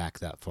goes back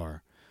that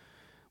far.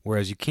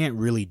 Whereas you can't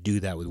really do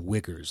that with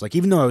Wiggers. Like,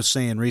 even though I was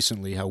saying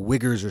recently how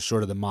Wiggers are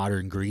sort of the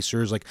modern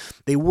greasers, like,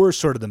 they were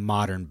sort of the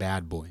modern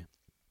bad boy,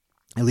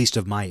 at least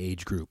of my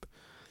age group.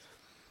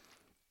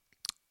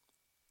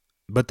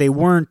 But they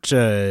weren't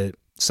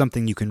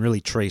something you can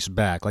really trace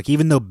back. Like,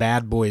 even though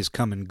bad boys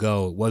come and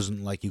go, it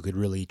wasn't like you could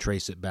really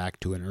trace it back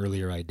to an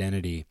earlier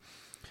identity.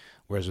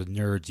 Whereas with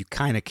nerds, you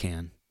kind of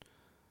can.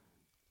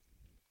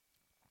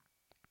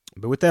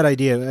 But with that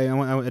idea,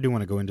 I do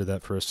want to go into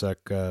that for a sec.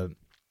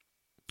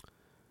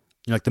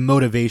 Like the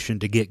motivation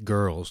to get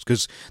girls.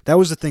 Because that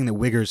was the thing that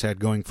Wiggers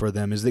had going for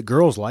them, is that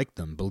girls liked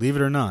them, believe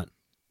it or not.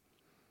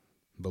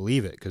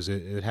 Believe it, because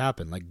it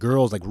happened. Like,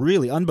 girls, like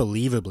really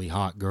unbelievably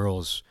hot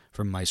girls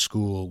from my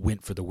school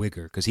went for the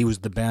Wigger, because he was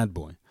the bad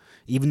boy.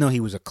 Even though he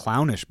was a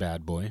clownish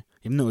bad boy,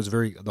 even though it was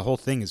the whole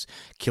thing is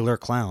killer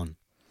clown.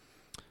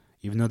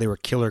 Even though they were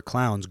killer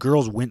clowns,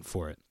 girls went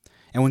for it.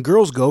 And when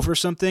girls go for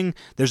something,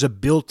 there's a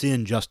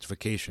built-in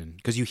justification.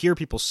 Because you hear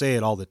people say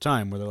it all the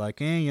time, where they're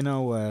like,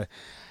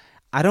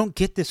 I don't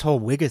get this whole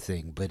Wigger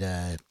thing, but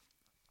the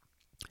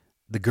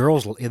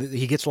girls,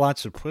 he gets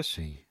lots of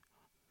pussy.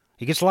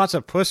 He gets lots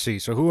of pussy,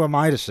 so who am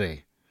I to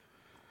say?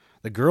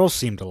 The girls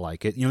seem to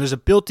like it. There's a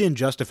built-in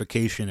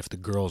justification if the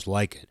girls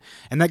like it.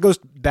 And that goes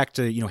back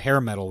to, hair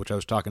metal, which I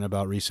was talking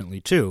about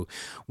recently too,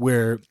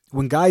 where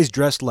when guys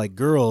dressed like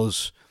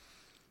girls,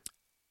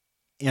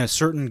 and a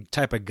certain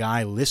type of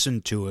guy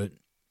listened to it,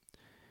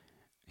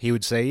 he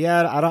would say,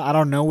 yeah, I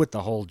don't know what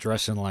the whole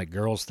dressing like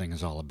girls thing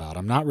is all about.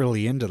 I'm not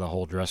really into the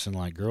whole dressing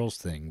like girls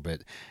thing,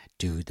 but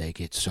dude, they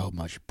get so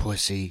much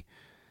pussy.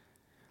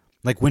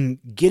 Like, when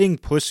getting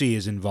pussy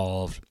is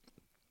involved,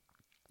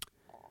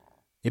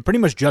 it pretty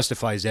much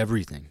justifies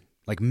everything.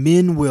 Like,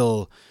 men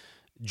will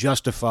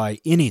justify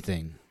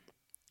anything.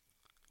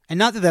 And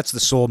not that that's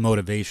the sole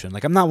motivation.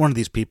 Like, I'm not one of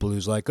these people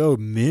who's like, oh,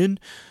 men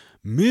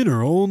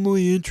are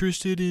only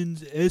interested in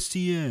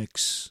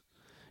STX.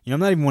 I'm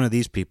not even one of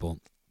these people.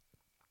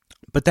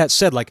 But that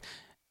said, like,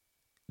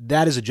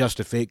 that is a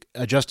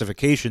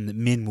justification that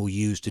men will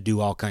use to do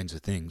all kinds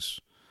of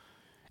things.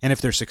 and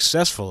if they're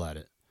successful at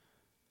it.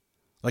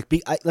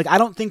 I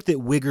don't think that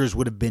Wiggers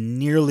would have been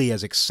nearly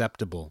as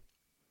acceptable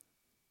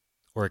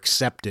or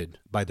accepted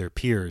by their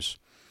peers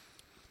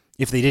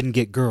if they didn't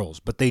get girls.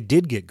 But they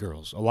did get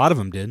girls. A lot of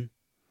them did.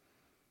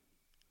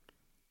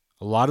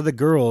 A lot of the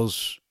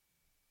girls,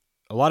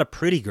 a lot of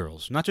pretty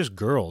girls, not just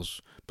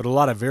girls, but a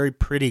lot of very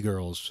pretty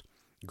girls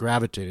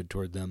gravitated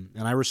toward them,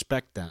 and I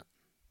respect that.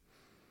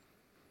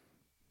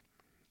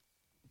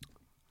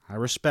 I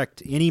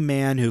respect any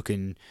man who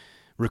can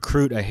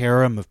recruit a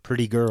harem of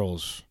pretty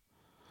girls.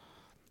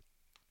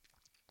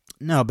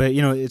 No, but,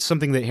 it's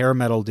something that hair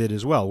metal did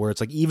as well, where it's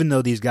like, even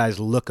though these guys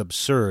look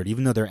absurd,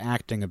 even though they're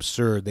acting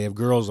absurd, they have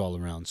girls all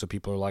around. So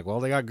people are like, well,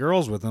 they got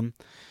girls with them.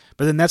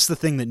 But then that's the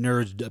thing that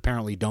nerds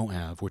apparently don't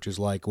have, which is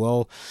like,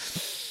 well,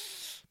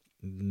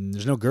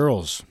 there's no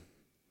girls.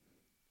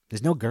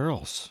 There's no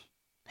girls.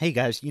 Hey,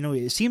 guys,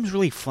 it seems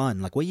really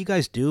fun. Like, what you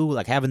guys do,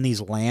 like having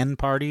these LAN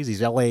parties,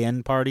 these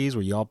LAN parties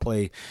where you all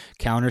play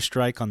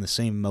Counter-Strike on the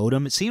same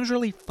modem, it seems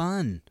really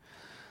fun.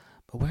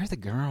 But where are the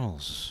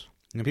girls?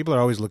 People are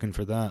always looking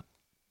for that.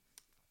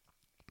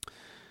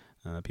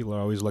 People are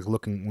always like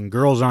looking, when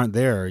girls aren't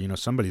there,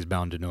 somebody's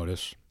bound to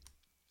notice.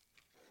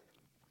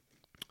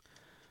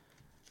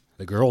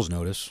 The girls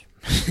notice.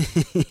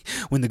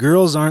 When the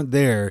girls aren't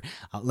there,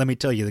 let me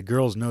tell you, the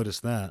girls notice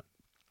that.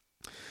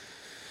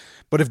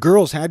 But if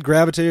girls had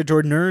gravitated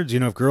toward nerds,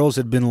 if girls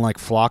had been like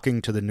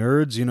flocking to the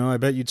nerds, I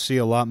bet you'd see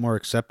a lot more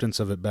acceptance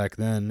of it back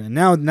then. And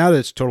now that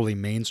it's totally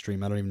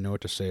mainstream, I don't even know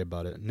what to say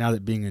about it. Now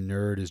that being a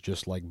nerd is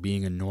just like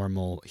being a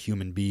normal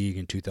human being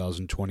in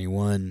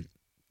 2021,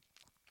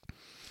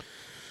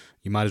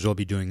 you might as well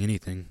be doing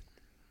anything.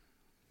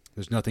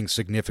 There's nothing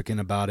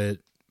significant about it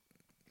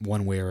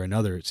one way or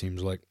another, it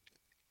seems like.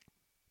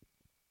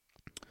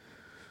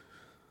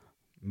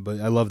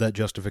 But I love that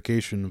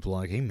justification of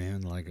like, hey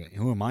man, like,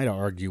 who am I to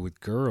argue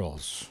with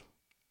girls?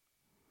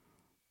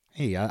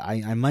 Hey,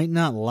 I might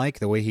not like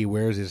the way he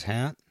wears his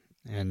hat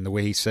and the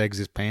way he sags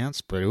his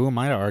pants, but who am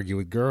I to argue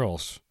with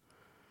girls?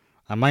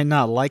 I might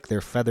not like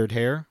their feathered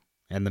hair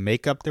and the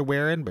makeup they're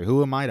wearing, but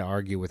who am I to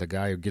argue with a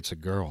guy who gets a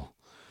girl?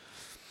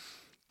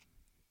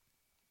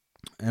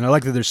 And I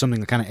like that there's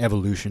something kind of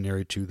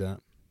evolutionary to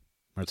that.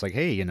 Where it's like,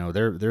 hey,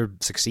 they're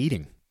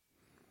succeeding.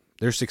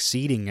 They're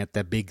succeeding at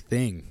that big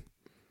thing.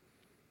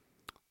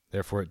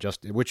 Therefore,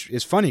 which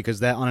is funny because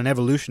that on an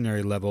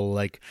evolutionary level,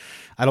 like,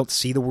 I don't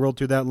see the world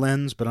through that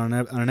lens, but on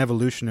an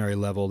evolutionary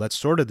level, that's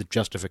sort of the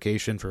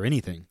justification for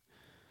anything.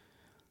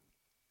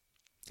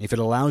 If it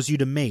allows you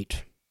to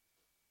mate,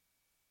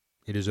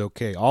 it is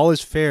okay. All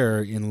is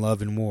fair in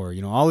love and war.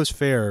 All is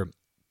fair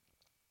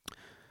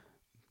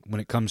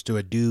when it comes to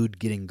a dude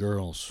getting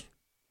girls.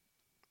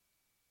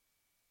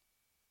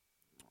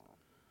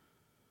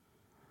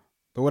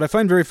 But what I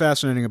find very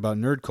fascinating about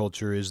nerd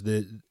culture is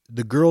that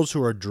the girls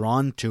who are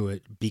drawn to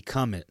it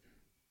become it.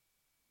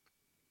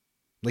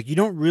 Like, you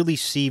don't really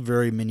see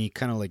very many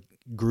kind of like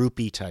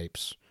groupie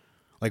types.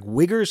 Like,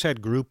 Wiggers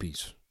had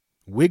groupies.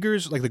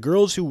 Wiggers, like the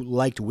girls who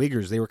liked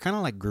Wiggers, they were kind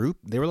of like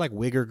they were like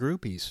Wigger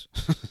groupies.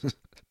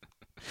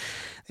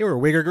 They were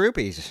Wigger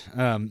groupies.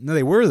 No,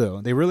 they were,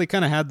 though. They really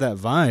kind of had that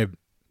vibe.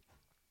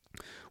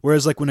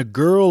 Whereas, like, when a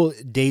girl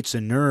dates a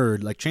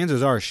nerd, like,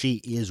 chances are she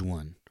is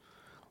one.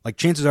 Like,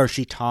 chances are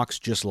she talks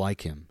just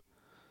like him.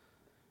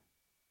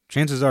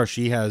 Chances are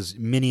she has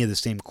many of the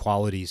same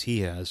qualities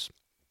he has.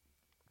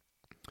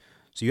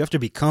 So you have to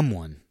become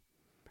one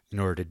in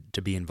order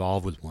to be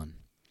involved with one.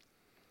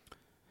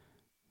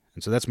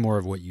 And so that's more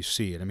of what you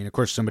see. I mean, of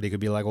course, somebody could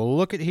be like, well,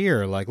 look at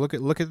here. Like, look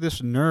at this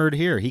nerd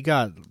here. He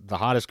got the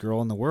hottest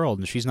girl in the world,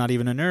 and she's not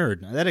even a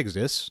nerd. That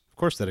exists. Of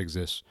course that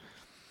exists.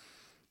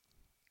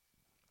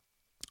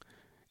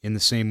 In the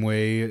same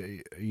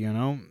way,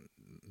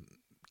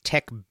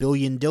 tech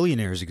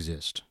billionaires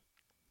exist.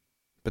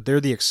 But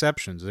they're the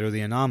exceptions. They're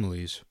the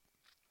anomalies.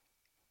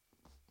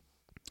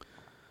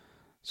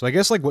 So I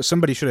guess like what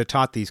somebody should have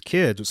taught these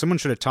kids, what someone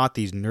should have taught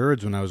these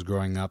nerds when I was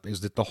growing up,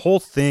 is that the whole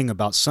thing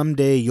about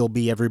someday you'll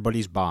be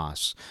everybody's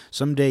boss,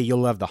 someday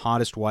you'll have the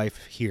hottest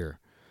wife here,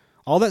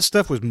 all that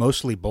stuff was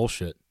mostly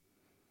bullshit.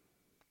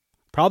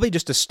 Probably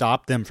just to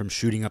stop them from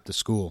shooting up the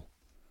school.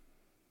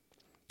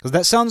 Because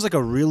that sounds like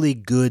a really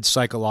good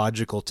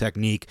psychological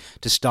technique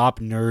to stop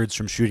nerds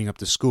from shooting up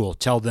the school.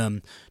 Tell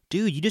them,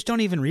 dude, you just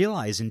don't even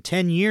realize in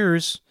 10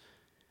 years,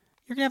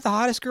 you're going to have the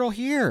hottest girl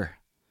here.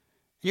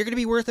 You're going to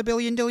be worth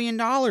 $1 billion.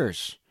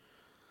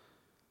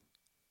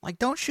 Like,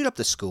 don't shoot up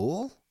the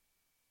school.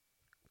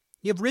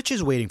 You have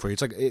riches waiting for you.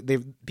 It's like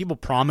people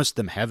promised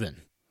them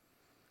heaven.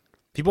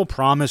 People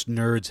promised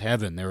nerds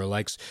heaven. They were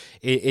like,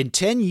 in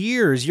 10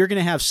 years, you're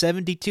going to have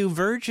 72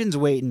 virgins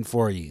waiting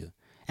for you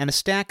and a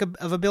stack of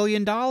 $1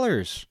 billion.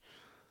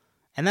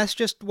 And that's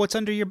just what's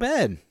under your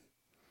bed.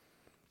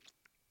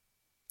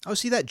 Oh,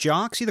 see that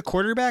jock? See the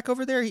quarterback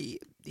over there?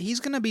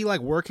 He's going to be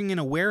like working in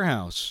a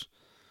warehouse.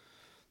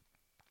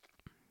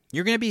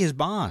 You're going to be his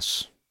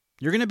boss.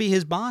 You're going to be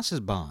his boss's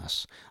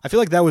boss. I feel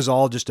like that was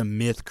all just a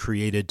myth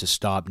created to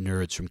stop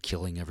nerds from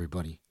killing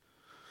everybody.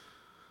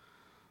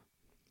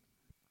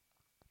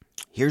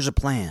 Here's a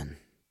plan.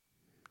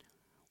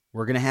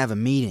 we're going to have a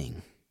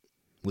meeting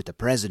with the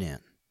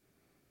president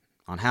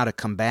on how to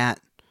combat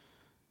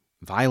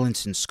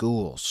violence in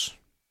schools.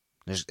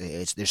 There's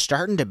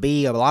starting to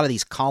be a lot of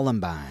these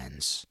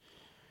Columbines.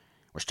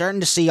 We're starting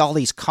to see all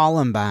these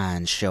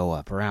Columbines show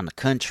up around the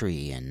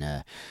country,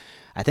 and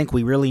I think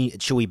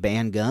should we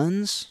ban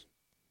guns?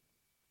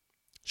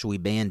 Should we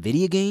ban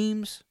video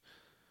games?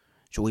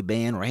 Should we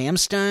ban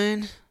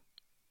Rammstein?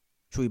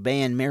 Should we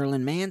ban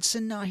Marilyn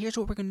Manson? No, here's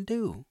what we're going to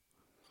do.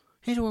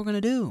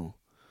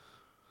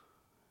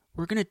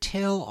 We're going to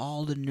tell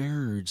all the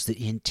nerds that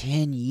in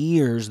 10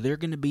 years, they're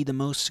going to be the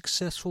most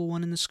successful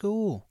one in the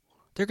school.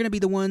 They're going to be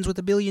the ones with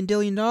 $1 billion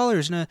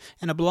and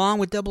a blonde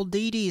with double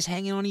DDs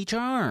hanging on each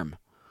arm.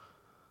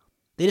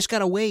 They just got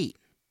to wait.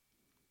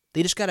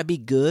 They just got to be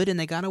good, and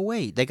they got to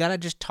wait. They got to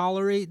just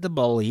tolerate the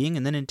bullying,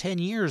 and then in 10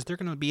 years, they're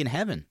going to be in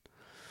heaven.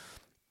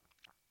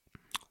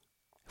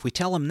 If we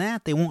tell them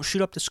that, they won't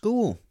shoot up the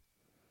school.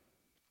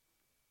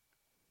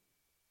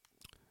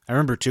 I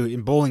remember, too,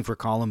 in Bowling for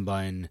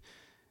Columbine,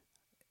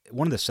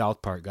 one of the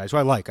South Park guys, who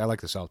I like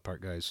the South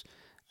Park guys,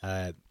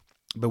 but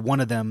one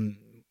of them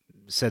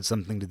said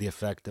something to the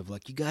effect of,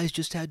 like, you guys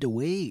just had to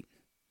wait.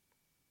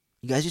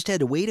 You guys just had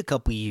to wait a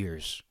couple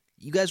years.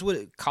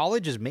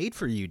 College is made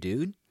for you,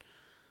 dude.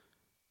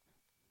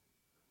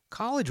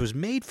 College was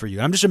made for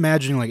you. I'm just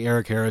imagining, like,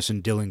 Eric Harris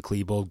and Dylan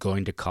Klebold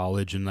going to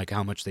college and, like,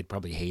 how much they'd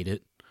probably hate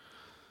it.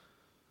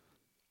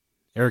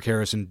 Eric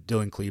Harris and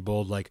Dylan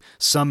Klebold, like,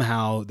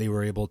 somehow they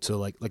were able to,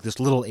 like this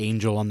little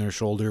angel on their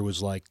shoulder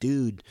was like,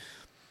 dude,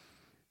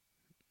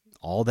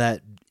 all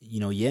that,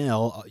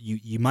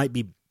 you might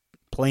be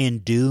playing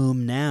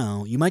Doom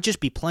now. You might just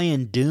be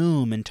playing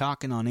Doom and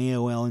talking on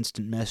AOL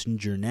Instant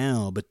Messenger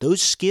now, but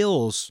those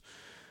skills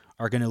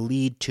are going to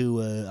lead to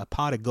a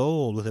pot of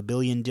gold with $1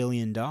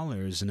 billion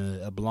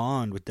and a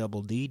blonde with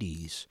double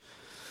DDs.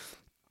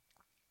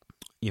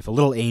 If a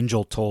little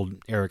angel told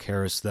Eric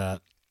Harris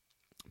that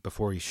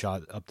before he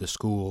shot up the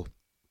school,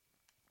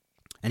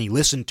 and he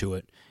listened to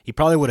it, he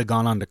probably would have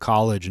gone on to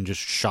college and just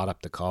shot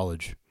up the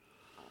college.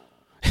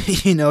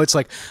 It's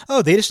like,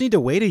 oh, they just need to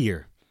wait a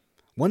year.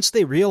 Once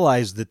they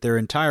realize that their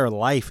entire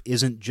life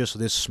isn't just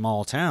this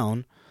small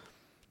town,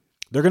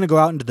 they're going to go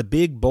out into the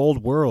big,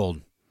 bold world,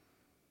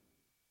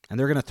 and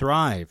they're going to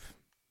thrive.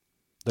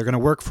 They're going to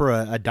work for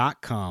a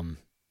 .com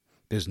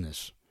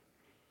business.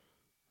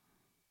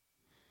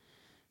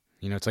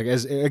 It's like,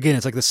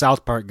 it's like the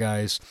South Park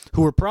guys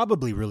who were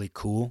probably really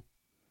cool.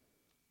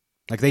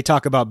 Like, they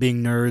talk about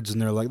being nerds,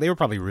 and they were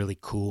probably really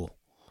cool.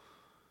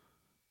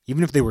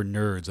 Even if they were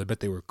nerds, I bet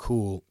they were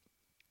cool.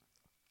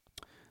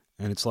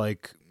 And it's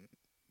like,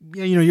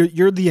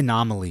 you're the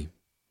anomaly.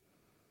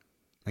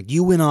 Like,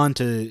 you went on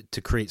to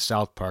create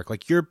South Park.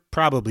 Like, you're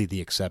probably the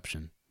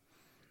exception.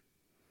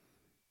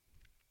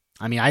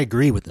 I mean, I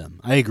agree with them.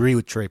 I agree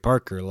with Trey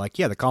Parker. Like,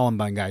 yeah, the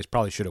Columbine guys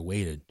probably should have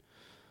waited.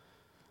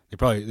 They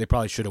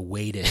probably should have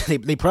waited.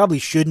 They probably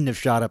shouldn't have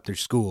shot up their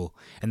school,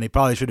 and they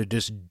probably should have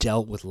just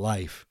dealt with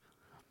life.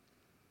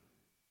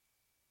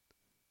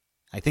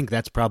 I think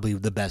that's probably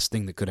the best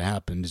thing that could have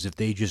happened, is if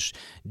they just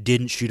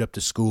didn't shoot up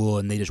the school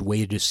and they just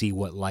waited to see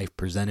what life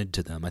presented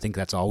to them. I think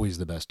that's always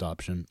the best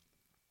option.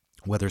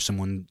 Whether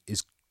someone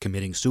is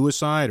committing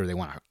suicide or they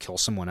want to kill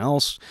someone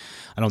else,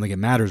 I don't think it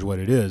matters what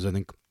it is. I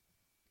think,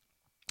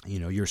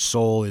 your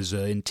soul is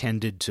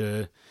intended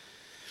to,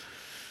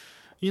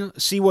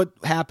 see what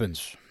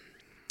happens.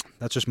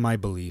 That's just my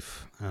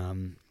belief.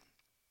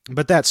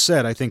 But that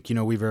said, I think,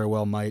 we very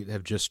well might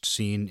have just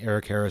seen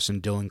Eric Harris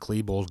and Dylan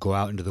Klebold go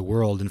out into the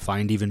world and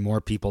find even more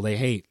people they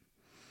hate.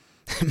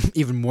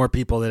 Even more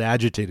people that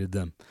agitated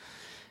them.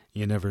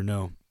 You never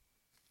know.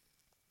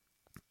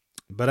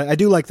 But I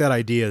do like that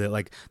idea that,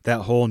 like,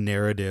 that whole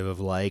narrative of,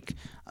 like,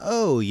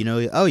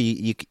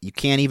 you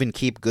can't even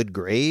keep good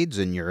grades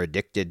and you're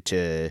addicted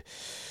to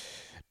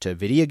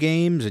video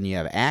games and you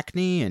have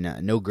acne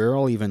and no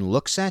girl even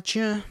looks at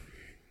you.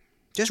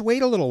 Just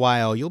wait a little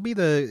while. You'll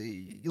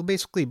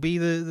basically be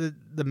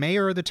the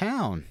mayor of the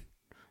town.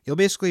 You'll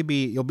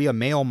be a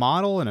male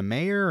model and a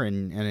mayor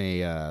and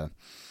a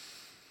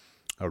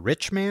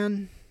rich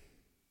man.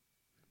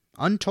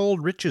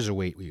 Untold riches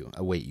await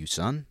you,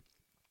 son.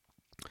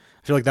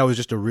 I feel like that was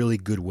just a really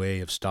good way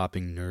of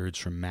stopping nerds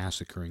from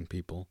massacring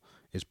people,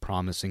 is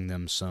promising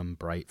them some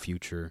bright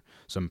future,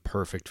 some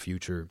perfect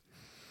future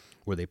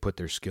where they put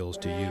their skills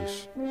to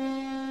use.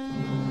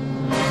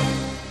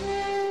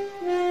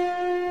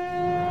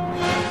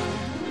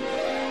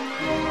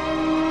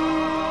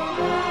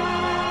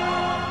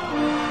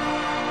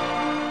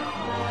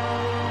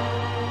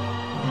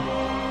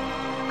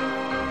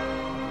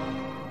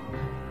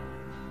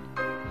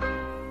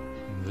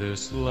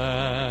 This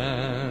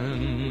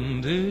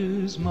land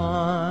is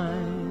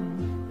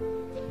mine.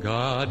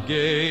 God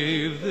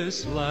gave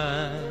this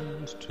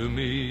land to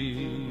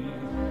me.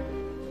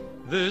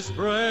 This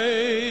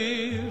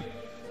brave,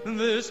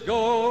 this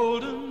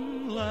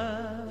golden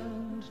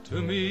land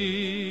to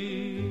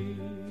me.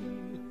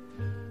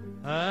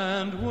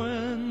 And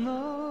when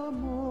the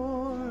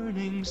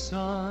morning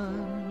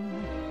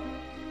sun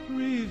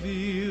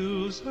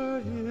reveals her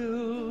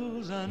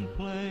hills and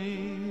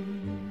plains,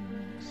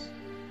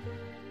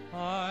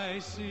 I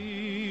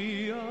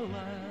see a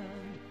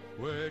land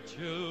where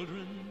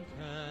children